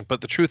failed the mission,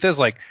 but the truth is,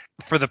 like,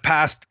 for the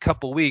past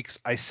couple weeks,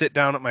 I sit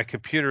down at my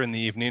computer in the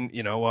evening,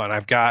 and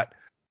I've got,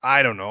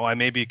 I don't know, I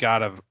maybe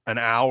got an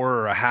hour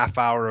or a half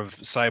hour of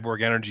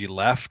cyborg energy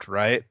left,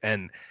 right?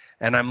 And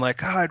I'm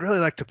like, I'd really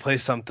like to play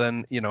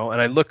something, and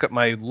I look at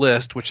my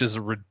list, which is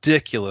a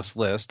ridiculous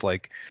list.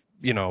 Like,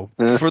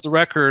 for the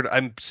record,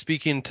 I'm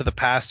speaking to the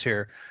past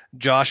here.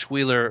 Josh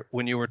Wheeler,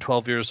 when you were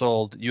 12 years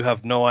old, you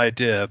have no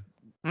idea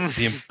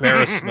the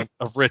embarrassment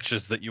of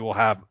riches that you will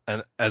have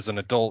as an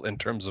adult in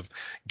terms of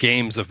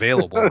games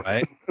available,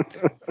 right?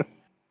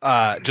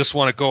 Just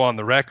want to go on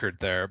the record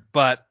there.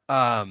 But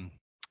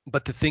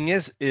the thing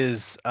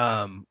is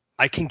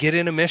I can get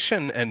in a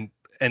mission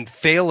and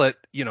fail it,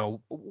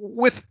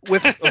 with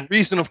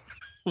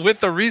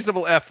a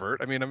reasonable effort.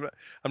 I mean,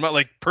 I'm not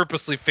like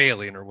purposely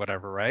failing or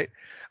whatever, right?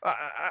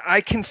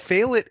 I can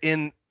fail it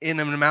in an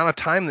amount of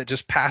time that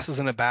just passes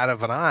in a bat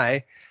of an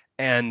eye,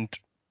 and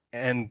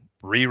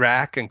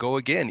re-rack and go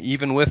again,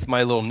 even with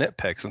my little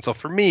nitpicks. And so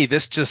for me, and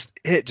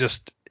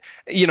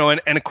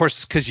of course,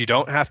 it's because you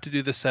don't have to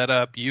do the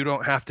setup, you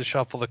don't have to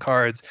shuffle the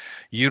cards,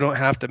 you don't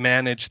have to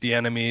manage the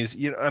enemies.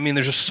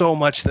 There's just so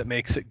much that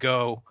makes it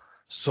go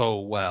so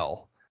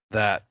well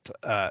that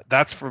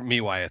that's for me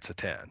why it's a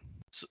 10.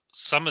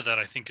 Some of that,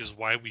 I think, is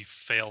why we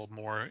fail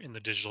more in the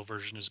digital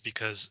version, is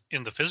because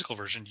in the physical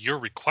version, you're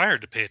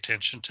required to pay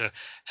attention to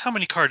how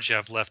many cards you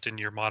have left in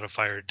your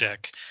modifier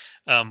deck,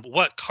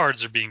 what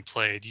cards are being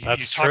played.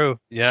 That's true.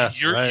 Yeah,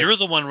 You're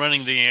the one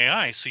running the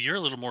AI, so you're a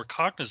little more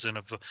cognizant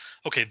of,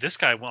 okay, this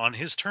guy on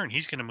his turn,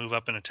 he's going to move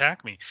up and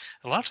attack me.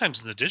 A lot of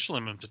times in the digital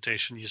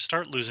implementation, you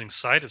start losing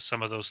sight of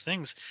some of those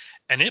things,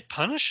 and it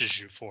punishes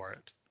you for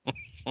it.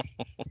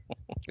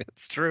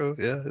 It's true.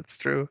 Yeah, it's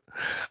true.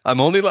 I'm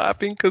only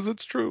laughing because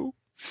it's true.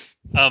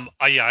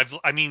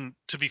 I mean,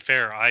 to be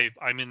fair,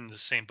 I'm in the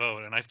same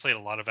boat, and I've played a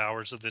lot of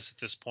hours of this at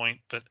this point,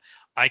 but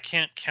I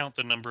can't count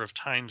the number of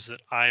times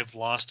that I've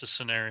lost a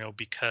scenario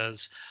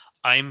because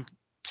I'm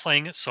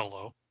playing it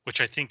solo,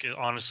 which I think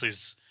honestly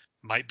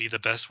might be the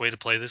best way to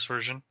play this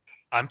version.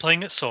 I'm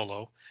playing it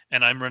solo,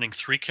 and I'm running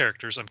 3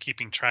 characters. I'm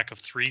keeping track of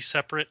 3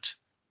 separate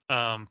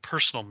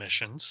personal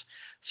missions,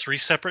 3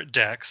 separate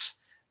decks,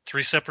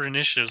 3 separate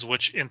initiatives,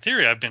 which in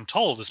theory I've been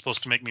told is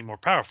supposed to make me more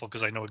powerful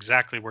because I know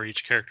exactly where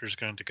each character is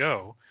going to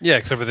go. Yeah,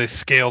 except for they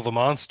scale the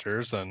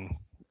monsters, and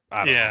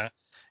I don't know.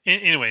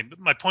 Anyway,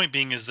 my point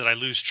being is that I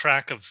lose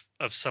track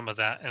of some of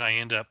that, and I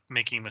end up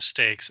making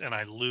mistakes, and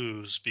I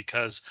lose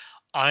because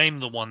I'm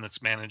the one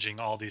that's managing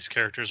all these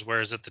characters.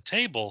 Whereas at the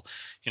table,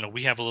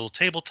 we have a little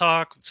table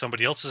talk.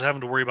 Somebody else is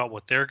having to worry about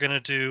what they're going to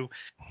do,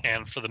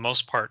 and for the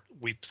most part,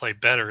 we play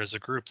better as a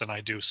group than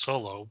I do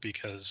solo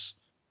because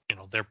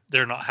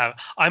they're not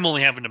I'm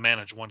only having to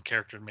manage one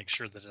character and make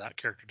sure that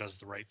character does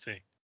the right thing.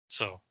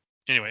 So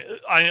anyway,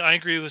 I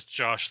agree with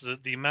Josh.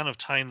 The amount of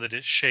time that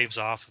it shaves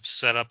off of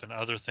setup and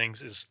other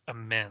things is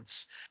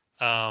immense.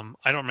 I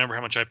don't remember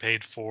how much I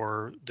paid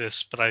for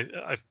this, but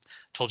I've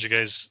told you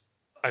guys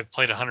I've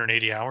played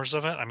 180 hours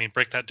of it. I mean,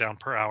 break that down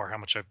per hour, how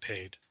much I've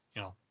paid.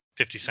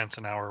 50 cents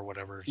an hour or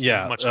whatever.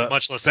 Yeah, much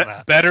less than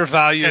that. Better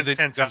value 10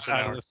 than cents an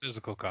out hour. of the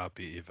physical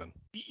copy, even.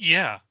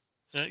 Yeah.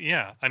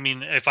 Yeah. I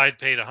mean, if I'd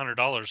paid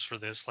 $100 for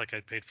this, like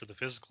I'd paid for the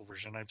physical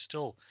version, I've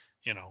still,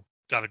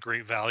 got a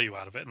great value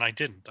out of it. And I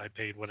didn't. I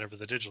paid whatever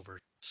the digital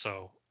version.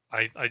 So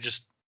I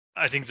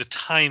think the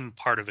time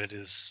part of it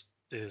is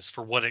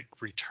for what it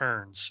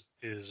returns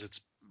is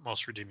its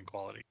most redeeming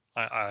quality.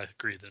 I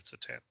agree that's a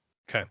 10.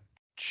 Okay.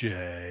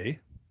 Jay.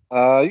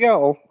 Yeah,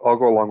 I'll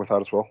go along with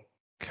that as well.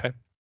 Okay.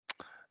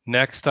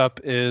 Next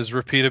up is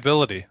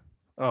repeatability.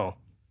 Oh.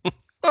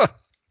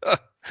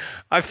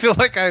 I feel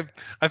like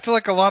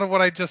a lot of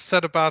what I just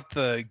said about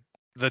the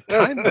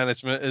time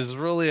management is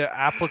really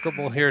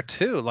applicable here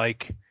too.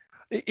 Like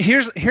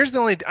here's the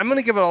only I'm going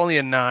to give it only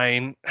a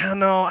 9.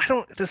 No, I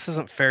don't this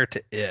isn't fair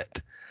to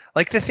it.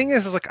 Like the thing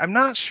is like I'm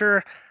not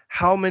sure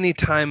how many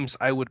times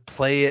I would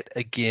play it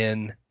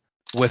again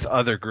with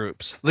other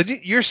groups.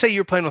 You're saying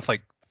you're playing with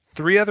like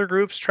 3 other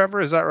groups,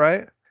 Trevor, is that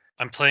right?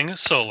 I'm playing it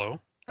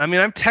solo. I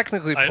mean, I'm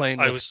technically playing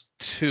with was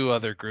 2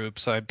 other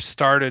groups. I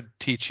started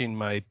teaching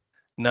my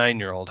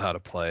 9-year-old how to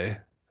play.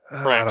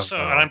 Right. So,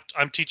 and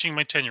I'm teaching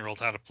my 10-year-old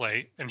how to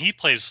play, and he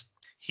plays.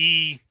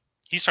 He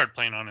started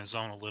playing on his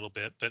own a little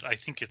bit, but I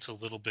think it's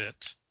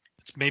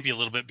maybe a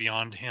little bit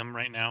beyond him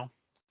right now.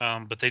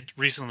 But they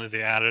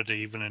recently added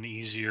even an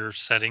easier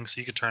setting, so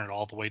you could turn it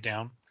all the way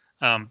down.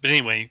 But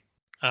anyway,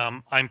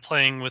 I'm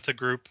playing with a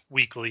group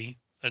weekly,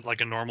 like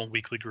a normal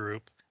weekly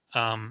group.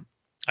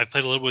 I've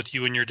played a little with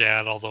you and your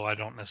dad, although I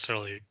don't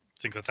necessarily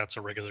think that that's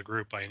a regular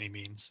group by any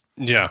means.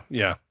 Yeah.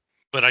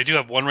 But I do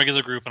have one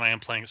regular group, and I am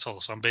playing it solo,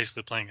 so I'm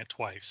basically playing it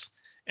twice.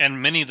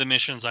 And many of the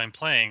missions I'm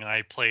playing,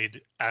 I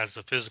played as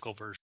a physical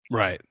version.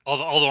 Right.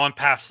 Although I'm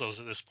past those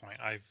at this point.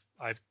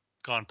 I've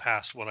gone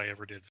past what I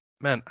ever did.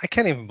 Man, I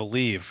can't even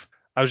believe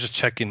I was just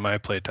checking my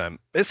playtime.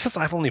 It says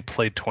I've only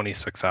played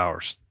 26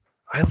 hours.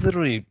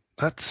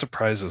 That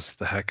surprises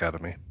the heck out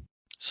of me.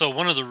 So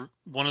one of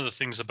the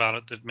things about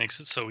it that makes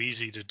it so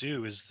easy to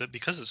do is that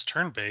because it's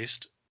turn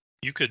based,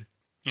 you could,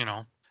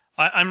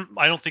 I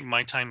don't think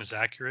my time is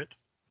accurate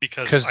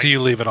because do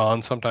you leave it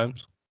on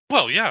sometimes?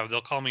 Well, yeah,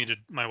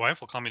 my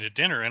wife will call me to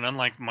dinner, and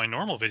unlike my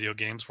normal video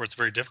games where it's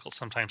very difficult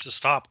sometimes to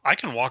stop, I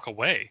can walk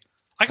away.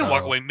 I can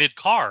walk away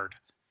mid-card.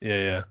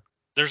 Yeah.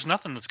 There's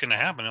nothing that's going to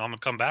happen. I'm going to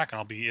come back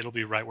and it'll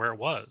be right where it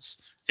was.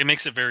 It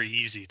makes it very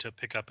easy to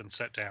pick up and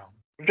set down.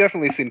 I've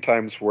definitely seen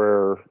times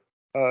where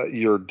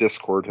your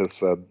Discord has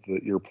said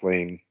that you're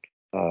playing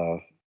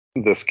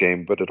this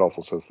game, but it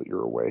also says that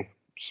you're away.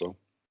 So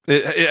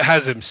it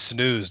has him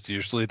snoozed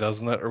usually,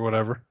 doesn't it, or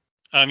whatever?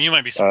 You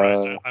might be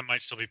surprised. I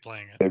might still be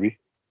playing it. Maybe.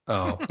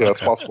 Oh, yeah,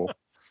 it's possible.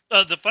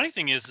 The funny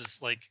thing is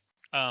like,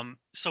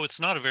 so it's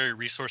not a very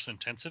resource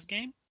intensive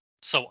game.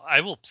 So I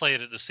will play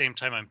it at the same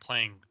time I'm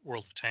playing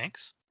World of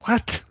Tanks.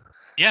 What?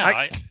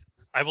 Yeah,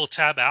 I will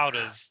tab out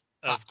of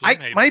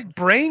Gloomhaven. My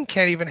brain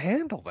can't even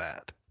handle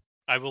that.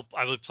 I will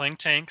be playing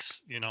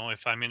tanks,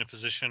 if I'm in a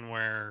position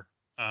where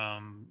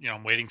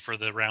I'm waiting for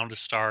the round to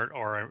start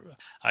or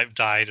I've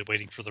died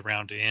waiting for the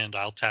round to end,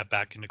 I'll tab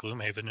back into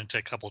Gloomhaven and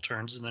take a couple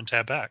turns and then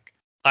tab back.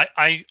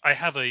 I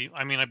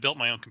built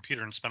my own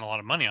computer and spent a lot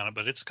of money on it,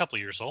 but it's a couple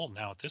of years old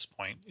now at this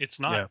point. It's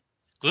not. Yeah.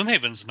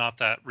 Gloomhaven's not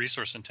that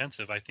resource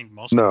intensive. I think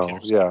most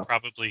computers can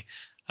probably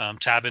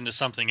tab into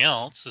something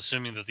else,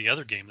 assuming that the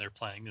other game they're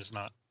playing is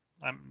not.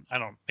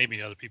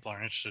 Maybe other people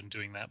aren't interested in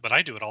doing that, but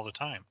I do it all the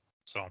time.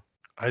 So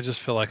I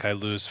just feel like I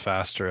lose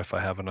faster if I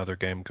have another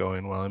game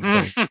going while I'm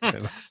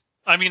playing.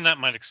 I mean, that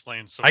might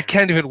explain some. I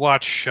can't even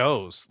watch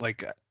shows.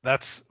 Like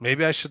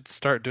maybe I should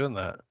start doing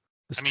that.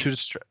 It's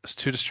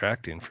too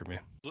distracting for me.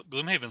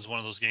 Gloomhaven's one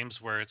of those games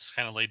where it's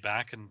kind of laid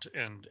back and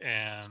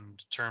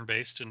turn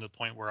based, to the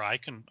point where I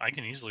can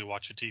easily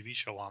watch a TV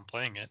show while I'm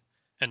playing it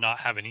and not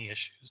have any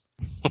issues.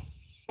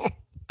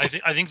 I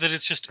think that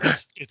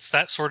it's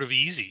that sort of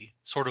easy,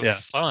 sort of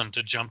fun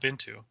to jump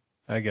into.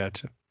 I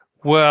got you.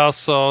 Well,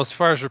 so as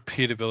far as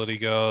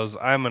repeatability goes,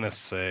 I'm gonna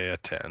say a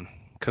 10.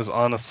 Because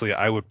honestly,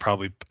 I would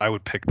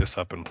pick this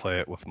up and play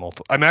it with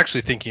multiple. I'm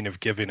actually thinking of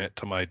giving it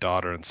to my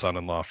daughter and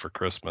son-in-law for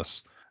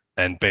Christmas,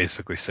 and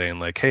basically saying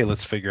like, "Hey,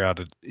 let's figure out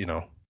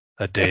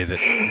a day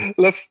that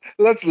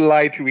let's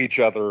lie to each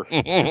other."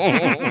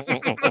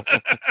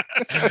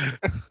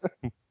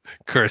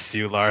 Curse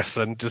you,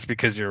 Larson, just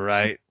because you're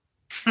right.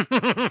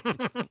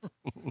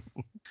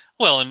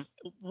 Well, and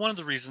one of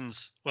the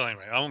reasons. Well,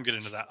 anyway, I won't get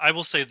into that. I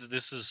will say that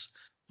this is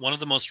one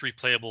of the most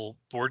replayable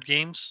board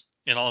games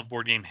in all of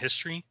board game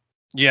history.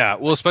 Yeah,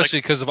 well, especially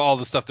because of all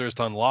the stuff there's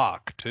to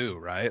unlock too,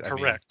 right?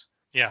 Correct.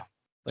 Yeah.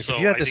 Like if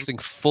you had this thing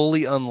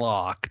fully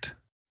unlocked,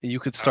 you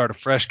could start a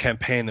fresh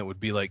campaign that would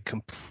be like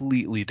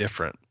completely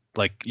different.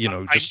 Like,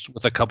 just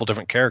with a couple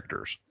different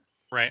characters.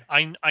 Right.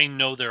 I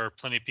know there are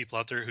plenty of people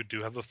out there who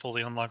do have a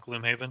fully unlocked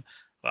Gloomhaven,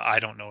 but I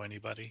don't know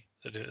anybody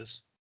that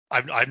is.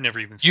 I've never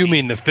even seen. You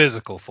mean the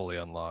physical fully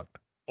unlocked?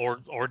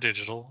 Or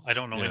digital. I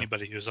don't know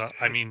anybody who's.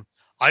 I mean,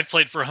 I've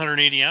played for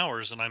 180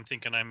 hours, and I'm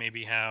thinking I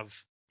maybe have,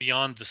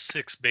 beyond the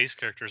 6 base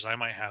characters, I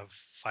might have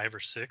 5 or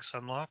 6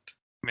 unlocked.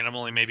 I mean, I'm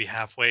only maybe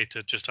halfway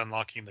to just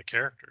unlocking the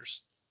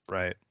characters.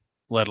 Right.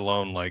 Let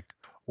alone like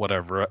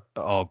whatever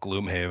all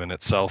Gloomhaven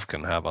itself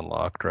can have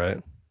unlocked,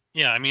 right?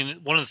 Yeah, I mean,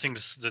 one of the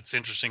things that's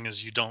interesting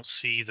is you don't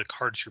see the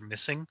cards you're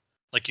missing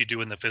like you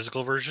do in the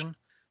physical version.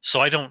 So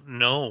I don't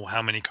know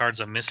how many cards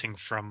I'm missing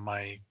from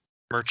my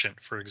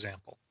merchant, for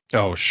example.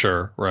 Oh,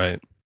 sure,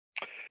 right.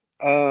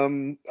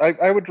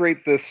 I would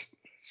rate this.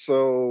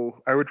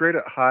 So I would rate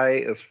it high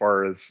as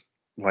far as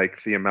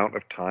like the amount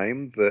of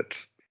time that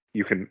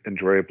you can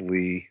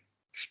enjoyably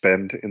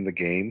spend in the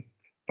game,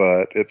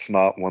 but it's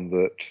not one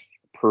that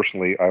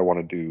personally I want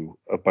to do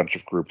a bunch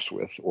of groups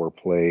with or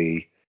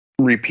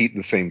repeat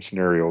the same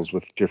scenarios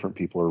with different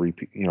people or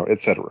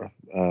etc.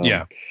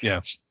 Yeah.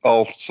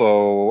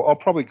 Also, I'll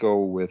probably go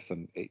with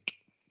an 8.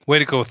 Way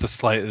to go with the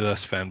slightly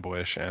less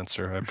fanboyish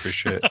answer. I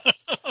appreciate it.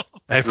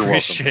 I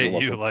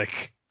appreciate you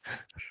like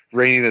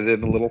reining it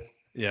in a little.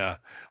 Yeah.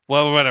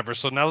 Well, whatever.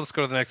 So now let's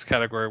go to the next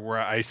category where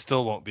I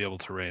still won't be able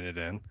to rein it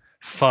in.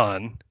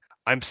 Fun.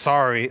 I'm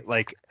sorry.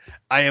 Like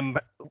I am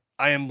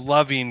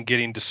loving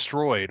getting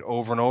destroyed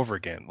over and over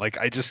again. Like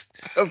I just,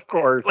 of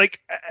course, like,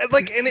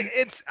 and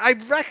it's, I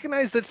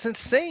recognize that it's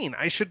insane.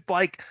 I should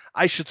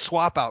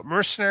swap out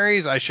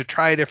mercenaries. I should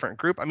try a different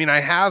group. I mean,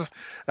 I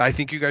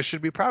think you guys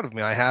should be proud of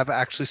me. I have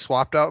actually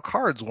swapped out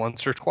cards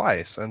once or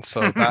twice. And so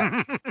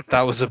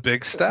that was a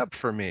big step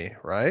for me.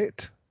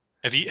 Right.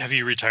 Have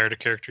you retired a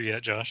character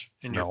yet, Josh?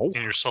 In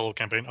your solo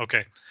campaign?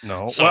 Okay.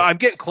 No. So, well, I'm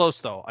getting close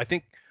though. I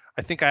think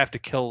I have to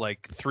kill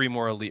like 3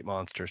 more elite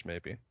monsters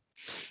maybe.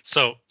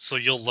 So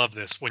you'll love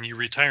this. When you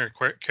retire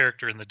a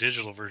character in the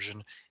digital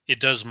version, it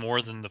does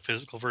more than the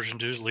physical version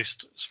does, at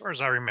least as far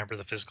as I remember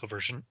the physical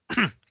version.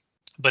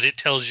 But it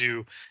tells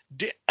you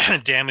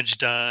damage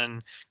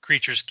done,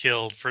 creatures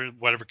killed for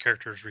whatever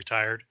character is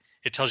retired.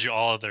 It tells you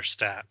all of their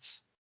stats.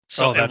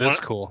 So that is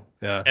cool.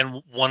 Yeah.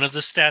 And one of the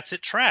stats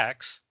it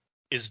tracks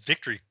is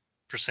victory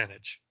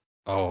percentage.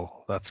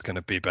 Oh, that's going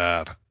to be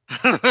bad.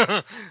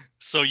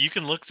 So you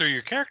can look through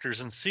your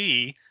characters and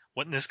see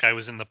when this guy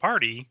was in the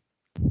party,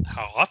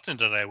 how often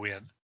did I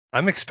win?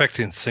 I'm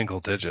expecting single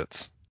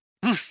digits.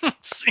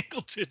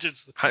 Single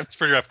digits. It's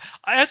pretty rough.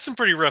 I had some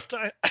pretty rough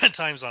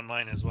times on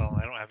mine as well.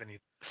 I don't have any.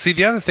 See,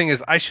 the other thing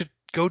is I should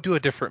go do a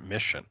different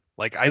mission.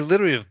 Like I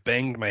literally have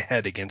banged my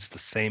head against the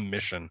same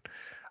mission.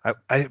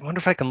 I wonder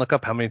if I can look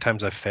up how many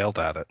times I've failed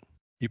at it.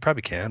 You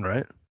probably can,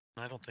 right?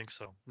 I don't think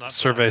so.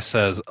 Survey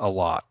says a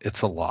lot.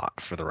 It's a lot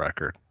for the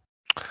record.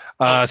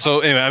 So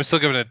anyway, I'm still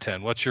giving it a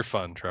 10. What's your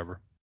fun, Trevor?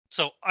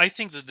 So I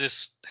think that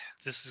this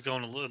is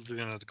going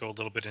to go a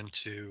little bit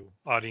into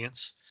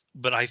audience,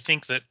 but I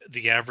think that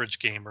the average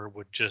gamer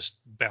would just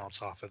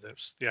bounce off of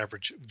this. The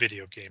average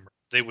video gamer,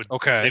 they would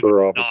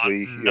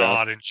probably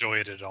not enjoy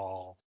it at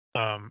all.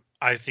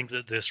 I think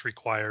that this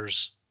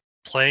requires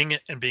playing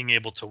it and being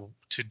able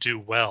to do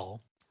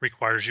well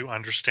requires you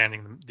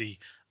understanding the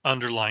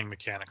underlying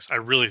mechanics. I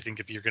really think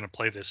if you're going to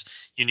play this,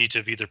 you need to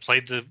have either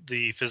played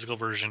the physical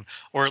version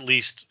or at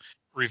least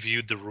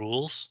reviewed the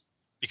rules,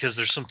 because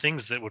there's some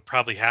things that would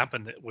probably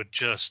happen that would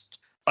just,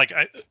 like,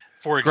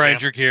 for example,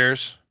 grind your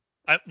gears.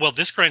 Well,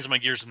 this grinds my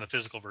gears in the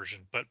physical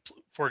version, but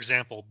for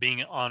example,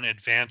 being on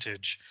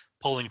advantage,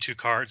 pulling 2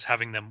 cards,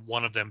 having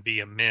one of them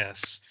be a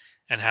miss,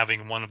 and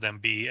having one of them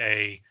be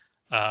a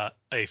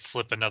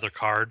flip another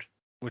card,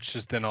 which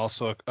is then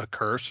also a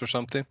curse or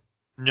something.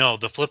 No,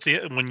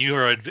 when you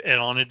are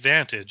on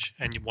advantage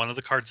and one of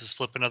the cards is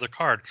flip another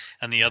card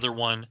and the other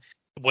one,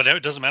 whatever,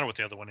 it doesn't matter what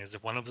the other one is.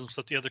 If one of them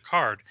flip the other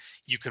card,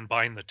 you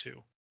combine the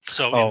 2.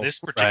 So in this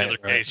particular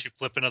case, you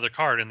flip another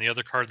card, and the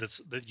other card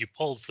that you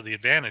pulled for the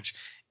advantage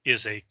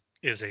is a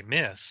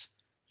miss.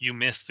 You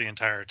miss the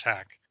entire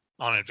attack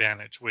on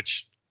advantage,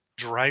 which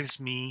drives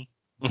me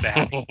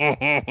batty.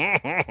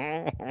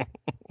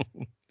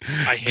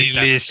 I hate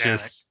that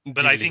mechanic.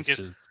 But I think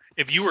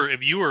if you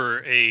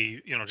were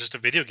a just a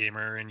video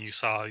gamer and you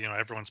saw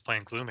everyone's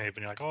playing Gloomhaven,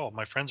 you're like, oh,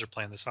 my friends are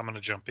playing this, I'm going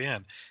to jump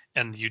in,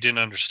 and you didn't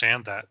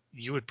understand that,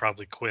 you would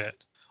probably quit.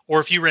 Or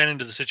if you ran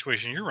into the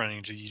situation you're running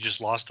into, you just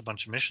lost a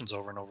bunch of missions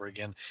over and over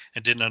again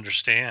and didn't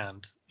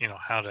understand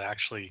how to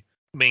actually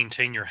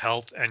maintain your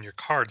health and your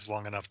cards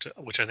long enough to,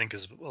 which I think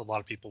is a lot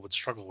of people would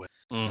struggle with.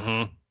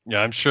 Yeah,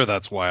 I'm sure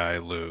that's why I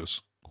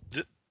lose.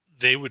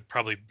 They would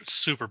probably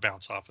super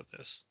bounce off of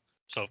this.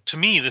 So to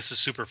me, this is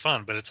super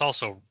fun, but it's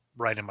also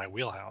right in my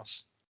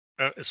wheelhouse.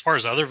 As far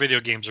as other video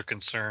games are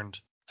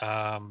concerned,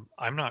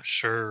 I'm not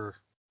sure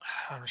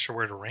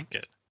where to rank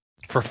it.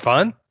 For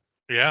fun?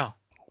 Yeah.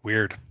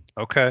 Weird.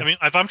 Okay. I mean,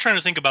 if I'm trying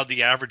to think about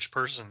the average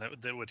person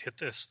that would hit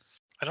this,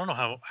 I don't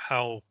know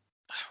how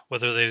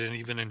whether they didn't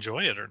even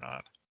enjoy it or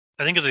not.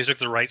 I think if they took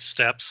the right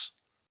steps,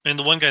 and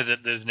the one guy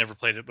that had never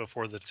played it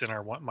before that's in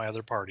my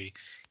other party.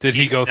 Did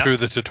he go through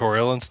the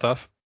tutorial and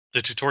stuff?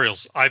 The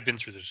tutorials, I've been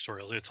through the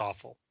tutorials. It's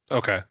awful.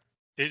 Okay.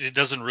 It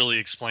doesn't really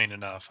explain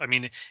enough. I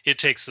mean, it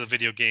takes the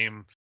video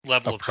game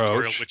level approach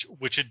of tutorial,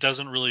 which it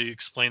doesn't really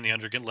explain the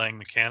underlying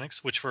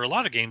mechanics, which for a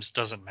lot of games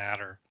doesn't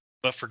matter,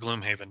 but for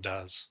Gloomhaven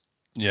does.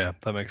 Yeah,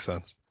 that makes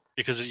sense.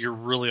 Because you're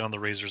really on the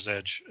razor's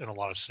edge in a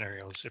lot of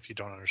scenarios if you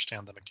don't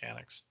understand the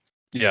mechanics.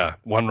 Yeah,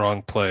 one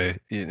wrong play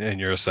and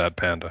you're a sad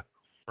panda.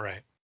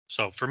 Right.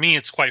 So for me,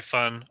 it's quite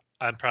fun.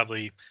 I'd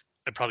probably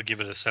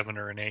give it a 7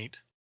 or an 8.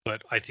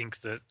 But I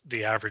think that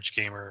the average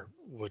gamer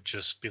would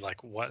just be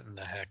like, what in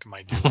the heck am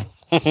I doing?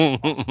 This is an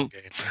awful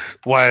game.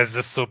 Why is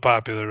this so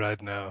popular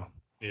right now?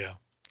 Yeah.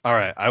 All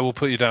right, I will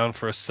put you down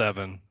for a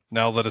 7.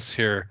 Now let us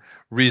hear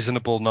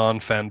reasonable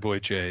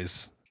non-fanboy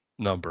J's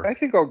number. I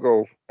think I'll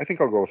go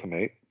with an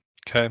 8.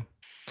 Okay.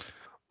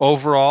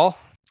 Overall,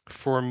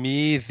 for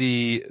me,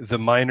 the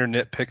minor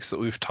nitpicks that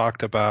we've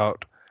talked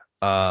about,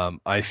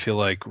 I feel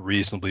like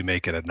reasonably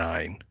make it a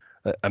 9.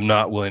 I'm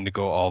not willing to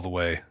go all the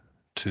way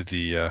to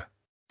the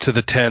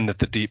 10 that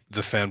the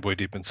fanboy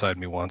deep inside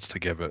me wants to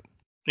give it.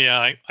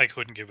 Yeah, I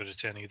couldn't give it a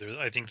 10 either.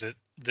 I think that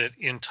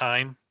in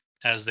time,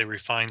 as they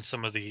refine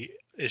some of the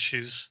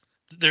issues,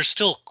 there's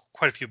still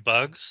quite a few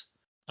bugs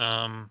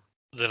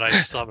that I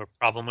still have a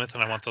problem with,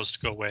 and I want those to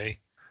go away.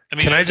 I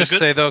mean, can I just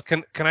say though?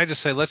 Can I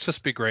just say, let's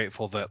just be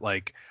grateful that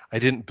like I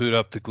didn't boot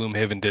up the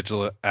Gloomhaven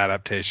digital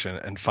adaptation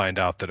and find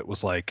out that it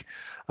was like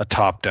a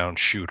top-down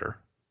shooter.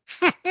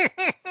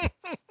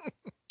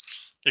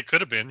 It could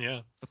have been,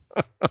 yeah.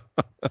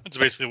 That's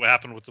basically what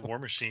happened with the War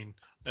Machine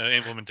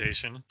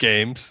implementation.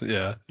 Games,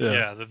 yeah.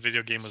 Yeah, the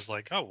video game was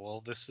like, oh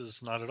well, this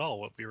is not at all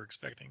what we were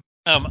expecting.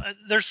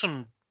 There's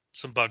some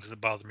bugs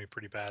that bother me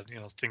pretty bad.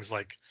 Things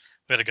like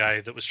we had a guy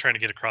that was trying to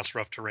get across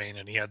rough terrain,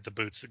 and he had the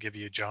boots that give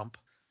you a jump.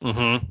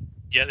 Mm-hmm.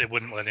 Yet it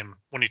wouldn't let him,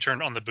 when he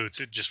turned on the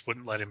boots, it just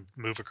wouldn't let him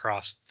move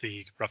across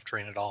the rough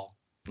terrain at all.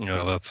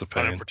 Yeah, that's a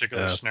pain. On a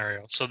particular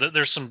scenario. So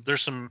there's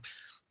some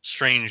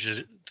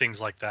strange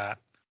things like that.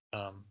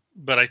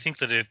 But I think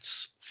that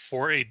it's,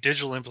 for a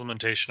digital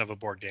implementation of a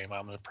board game,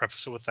 I'm going to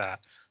preface it with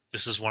that.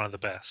 This is one of the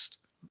best,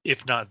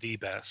 if not the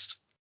best.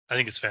 I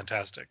think it's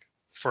fantastic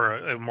for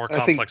a more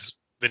complex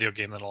video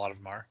game than a lot of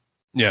them are.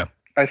 Yeah.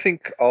 I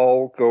think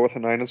I'll go with a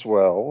 9 as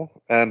well.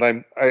 And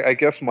I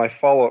guess my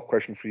follow-up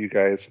question for you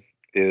guys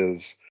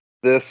is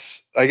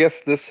this. I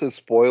guess this has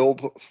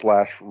spoiled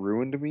 /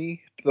 ruined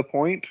me to the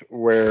point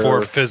where,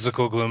 for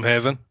physical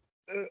Gloomhaven.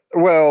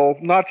 Well,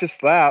 not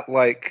just that.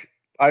 Like,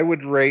 I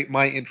would rate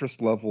my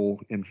interest level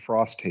in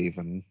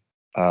Frosthaven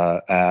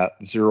at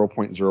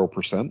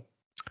 0.0%.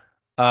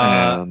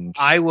 And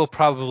I will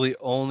probably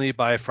only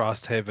buy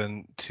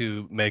Frosthaven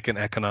to make an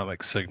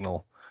economic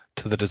signal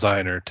to the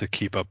designer to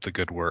keep up the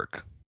good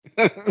work.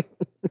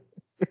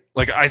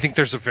 Like, I think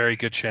there's a very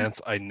good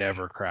chance I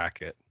never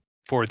crack it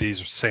for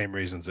these same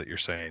reasons that you're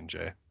saying,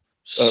 Jay.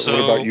 What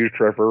about you,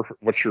 Trevor?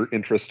 What's your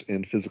interest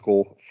in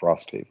physical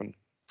Frosthaven?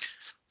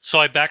 So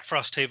I backed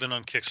Frosthaven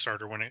on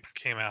Kickstarter when it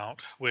came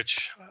out,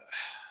 which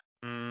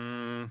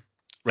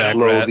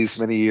these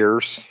many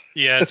years.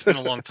 Yeah, it's been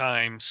a long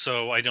time,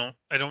 so I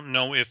don't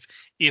know if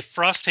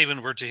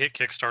Frosthaven were to hit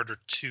Kickstarter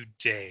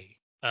today.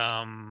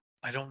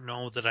 I don't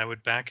know that I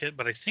would back it,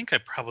 but I think I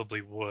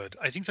probably would.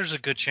 I think there's a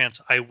good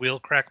chance I will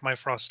crack my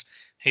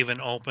Frosthaven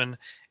open,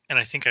 and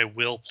I think I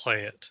will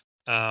play it.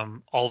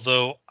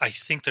 Although I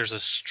think there's a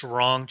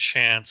strong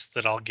chance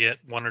that I'll get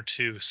 1 or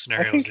 2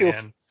 scenarios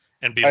in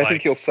and be I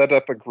think you'll set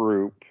up a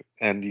group,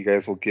 and you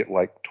guys will get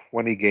like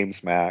 20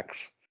 games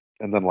max,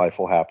 and then life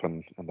will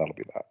happen, and that'll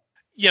be that.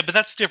 Yeah, but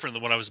that's different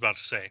than what I was about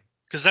to say,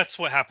 because that's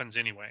what happens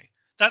anyway.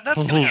 That's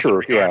going to happen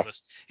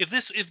regardless. Yeah.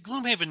 If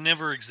Gloomhaven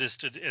never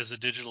existed as a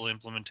digital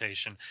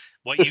implementation,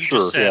 what you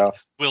just said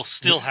will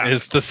still happen.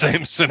 It's the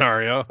same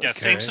scenario. Yeah,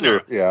 same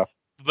scenario. Yeah.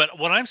 But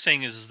what I'm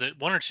saying is that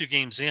 1 or 2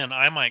 games in,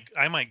 I might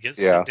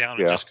sit down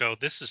and just go,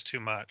 this is too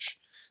much.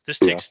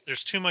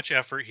 There's too much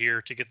effort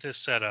here to get this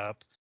set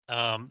up.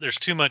 There's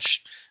too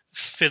much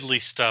fiddly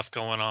stuff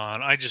going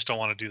on. I just don't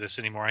want to do this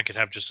anymore. I could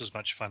have just as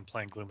much fun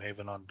playing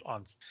Gloomhaven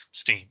on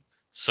Steam.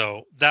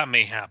 So that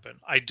may happen.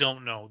 I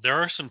don't know.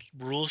 There are some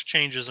rules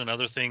changes and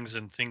other things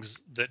and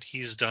things that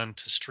he's done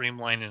to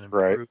streamline and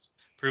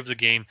improve the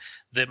game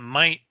that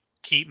might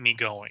keep me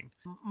going.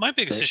 My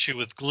biggest issue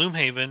with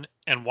Gloomhaven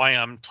and why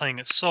I'm playing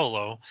it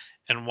solo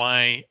and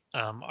why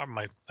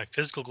my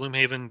physical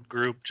Gloomhaven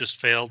group just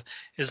failed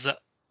is that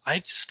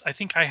I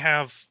think I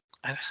have.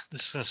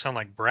 This is gonna sound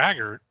like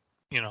braggart,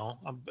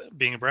 I'm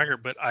being a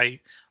braggart, but I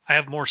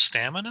have more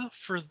stamina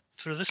for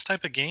this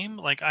type of game.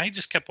 Like I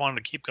just kept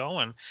wanting to keep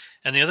going,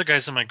 and the other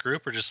guys in my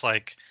group are just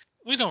like,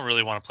 we don't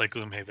really want to play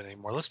Gloomhaven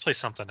anymore. Let's play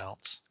something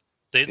else.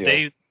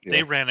 They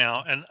ran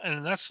out,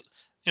 and that's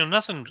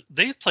nothing.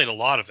 They played a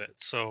lot of it,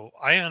 so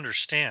I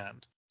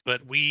understand.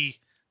 But we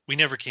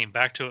never came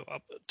back to it.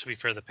 To be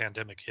fair, the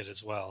pandemic hit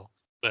as well.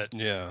 But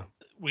Yeah.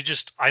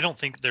 I don't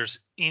think there's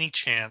any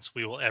chance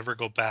we will ever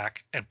go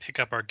back and pick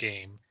up our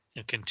game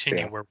and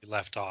continue where we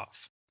left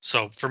off.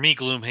 So for me,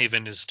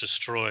 Gloomhaven is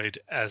destroyed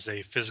as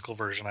a physical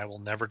version. I will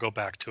never go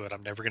back to it.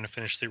 I'm never going to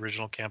finish the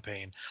original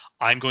campaign.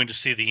 I'm going to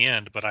see the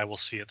end, but I will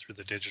see it through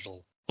the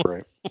digital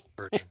version.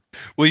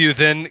 Will you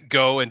then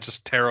go and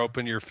just tear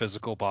open your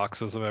physical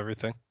boxes of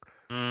everything?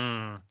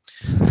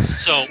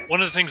 So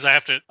one of the things I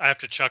have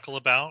to chuckle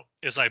about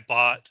is I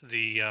bought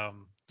the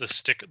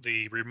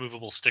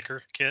removable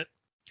sticker kit.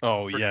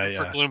 Oh, for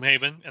yeah.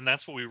 Gloomhaven, and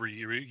that's what we were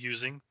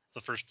using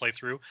the first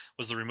playthrough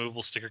was the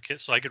removable sticker kit,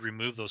 so I could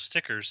remove those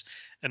stickers.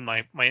 And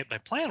my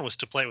plan was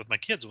to play it with my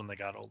kids when they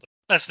got older.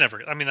 That's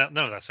never. I mean, none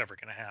of that's ever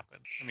going to happen.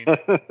 I mean,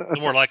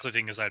 the more likely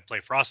thing is I'd play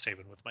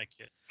Frosthaven with my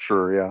kid.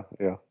 Sure,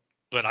 yeah.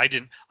 But I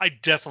didn't. I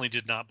definitely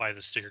did not buy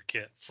the sticker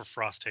kit for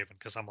Frosthaven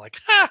because I'm like,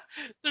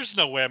 there's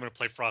no way I'm going to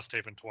play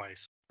Frosthaven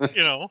twice.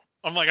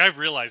 I'm like, I've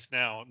realized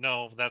now,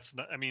 no, that's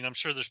not. I mean, I'm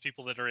sure there's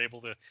people that are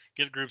able to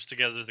get groups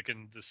together that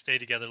can stay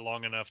together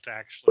long enough to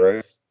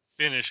actually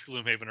finish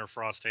Gloomhaven or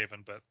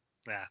Frosthaven, but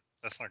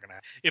that's not gonna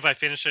happen. If I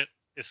finish it,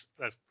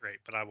 that's great,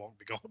 but I won't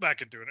be going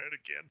back and doing it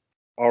again.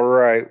 All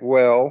right.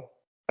 Well,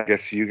 I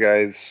guess you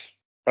guys.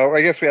 Oh,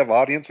 I guess we have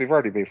audience. We've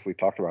already basically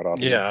talked about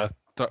audience.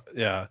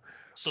 Yeah.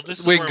 So this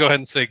is we where can go ahead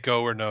and say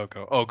go or no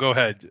go. Oh, go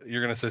ahead.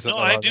 You're gonna say something.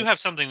 No, I do have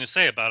something to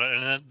say about it,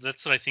 and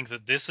that's that I think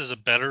that this is a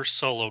better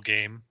solo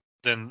game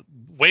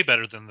way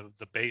better than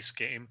the base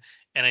game,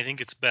 and I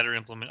think it's better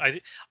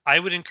implemented. I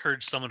would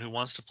encourage someone who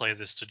wants to play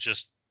this to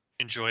just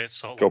enjoy it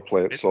solo. Go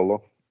play it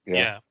solo.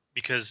 Yeah,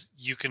 because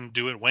you can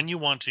do it when you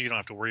want to. You don't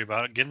have to worry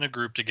about it. Getting a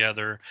group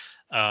together.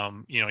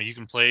 You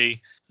can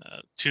play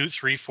 2,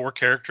 3, 4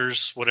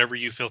 characters, whatever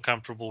you feel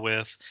comfortable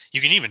with.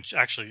 You can even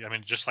actually, I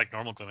mean, just like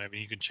normal Gloomhaven,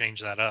 you can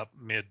change that up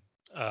mid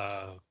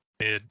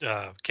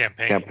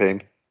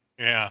campaign.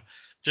 Yeah,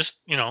 just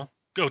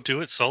go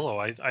do it solo.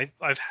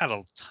 I've had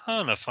a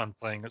ton of fun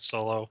playing it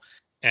solo,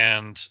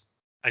 and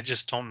I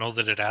just don't know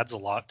that it adds a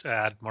lot to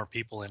add more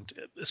people in,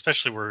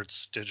 especially where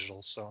it's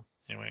digital. So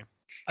anyway,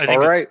 I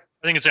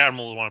think it's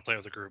admirable to want to play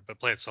with a group, but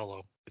play it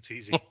solo. It's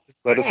easy.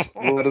 Let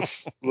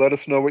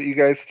us know what you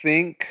guys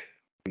think.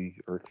 We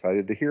are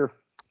excited to hear.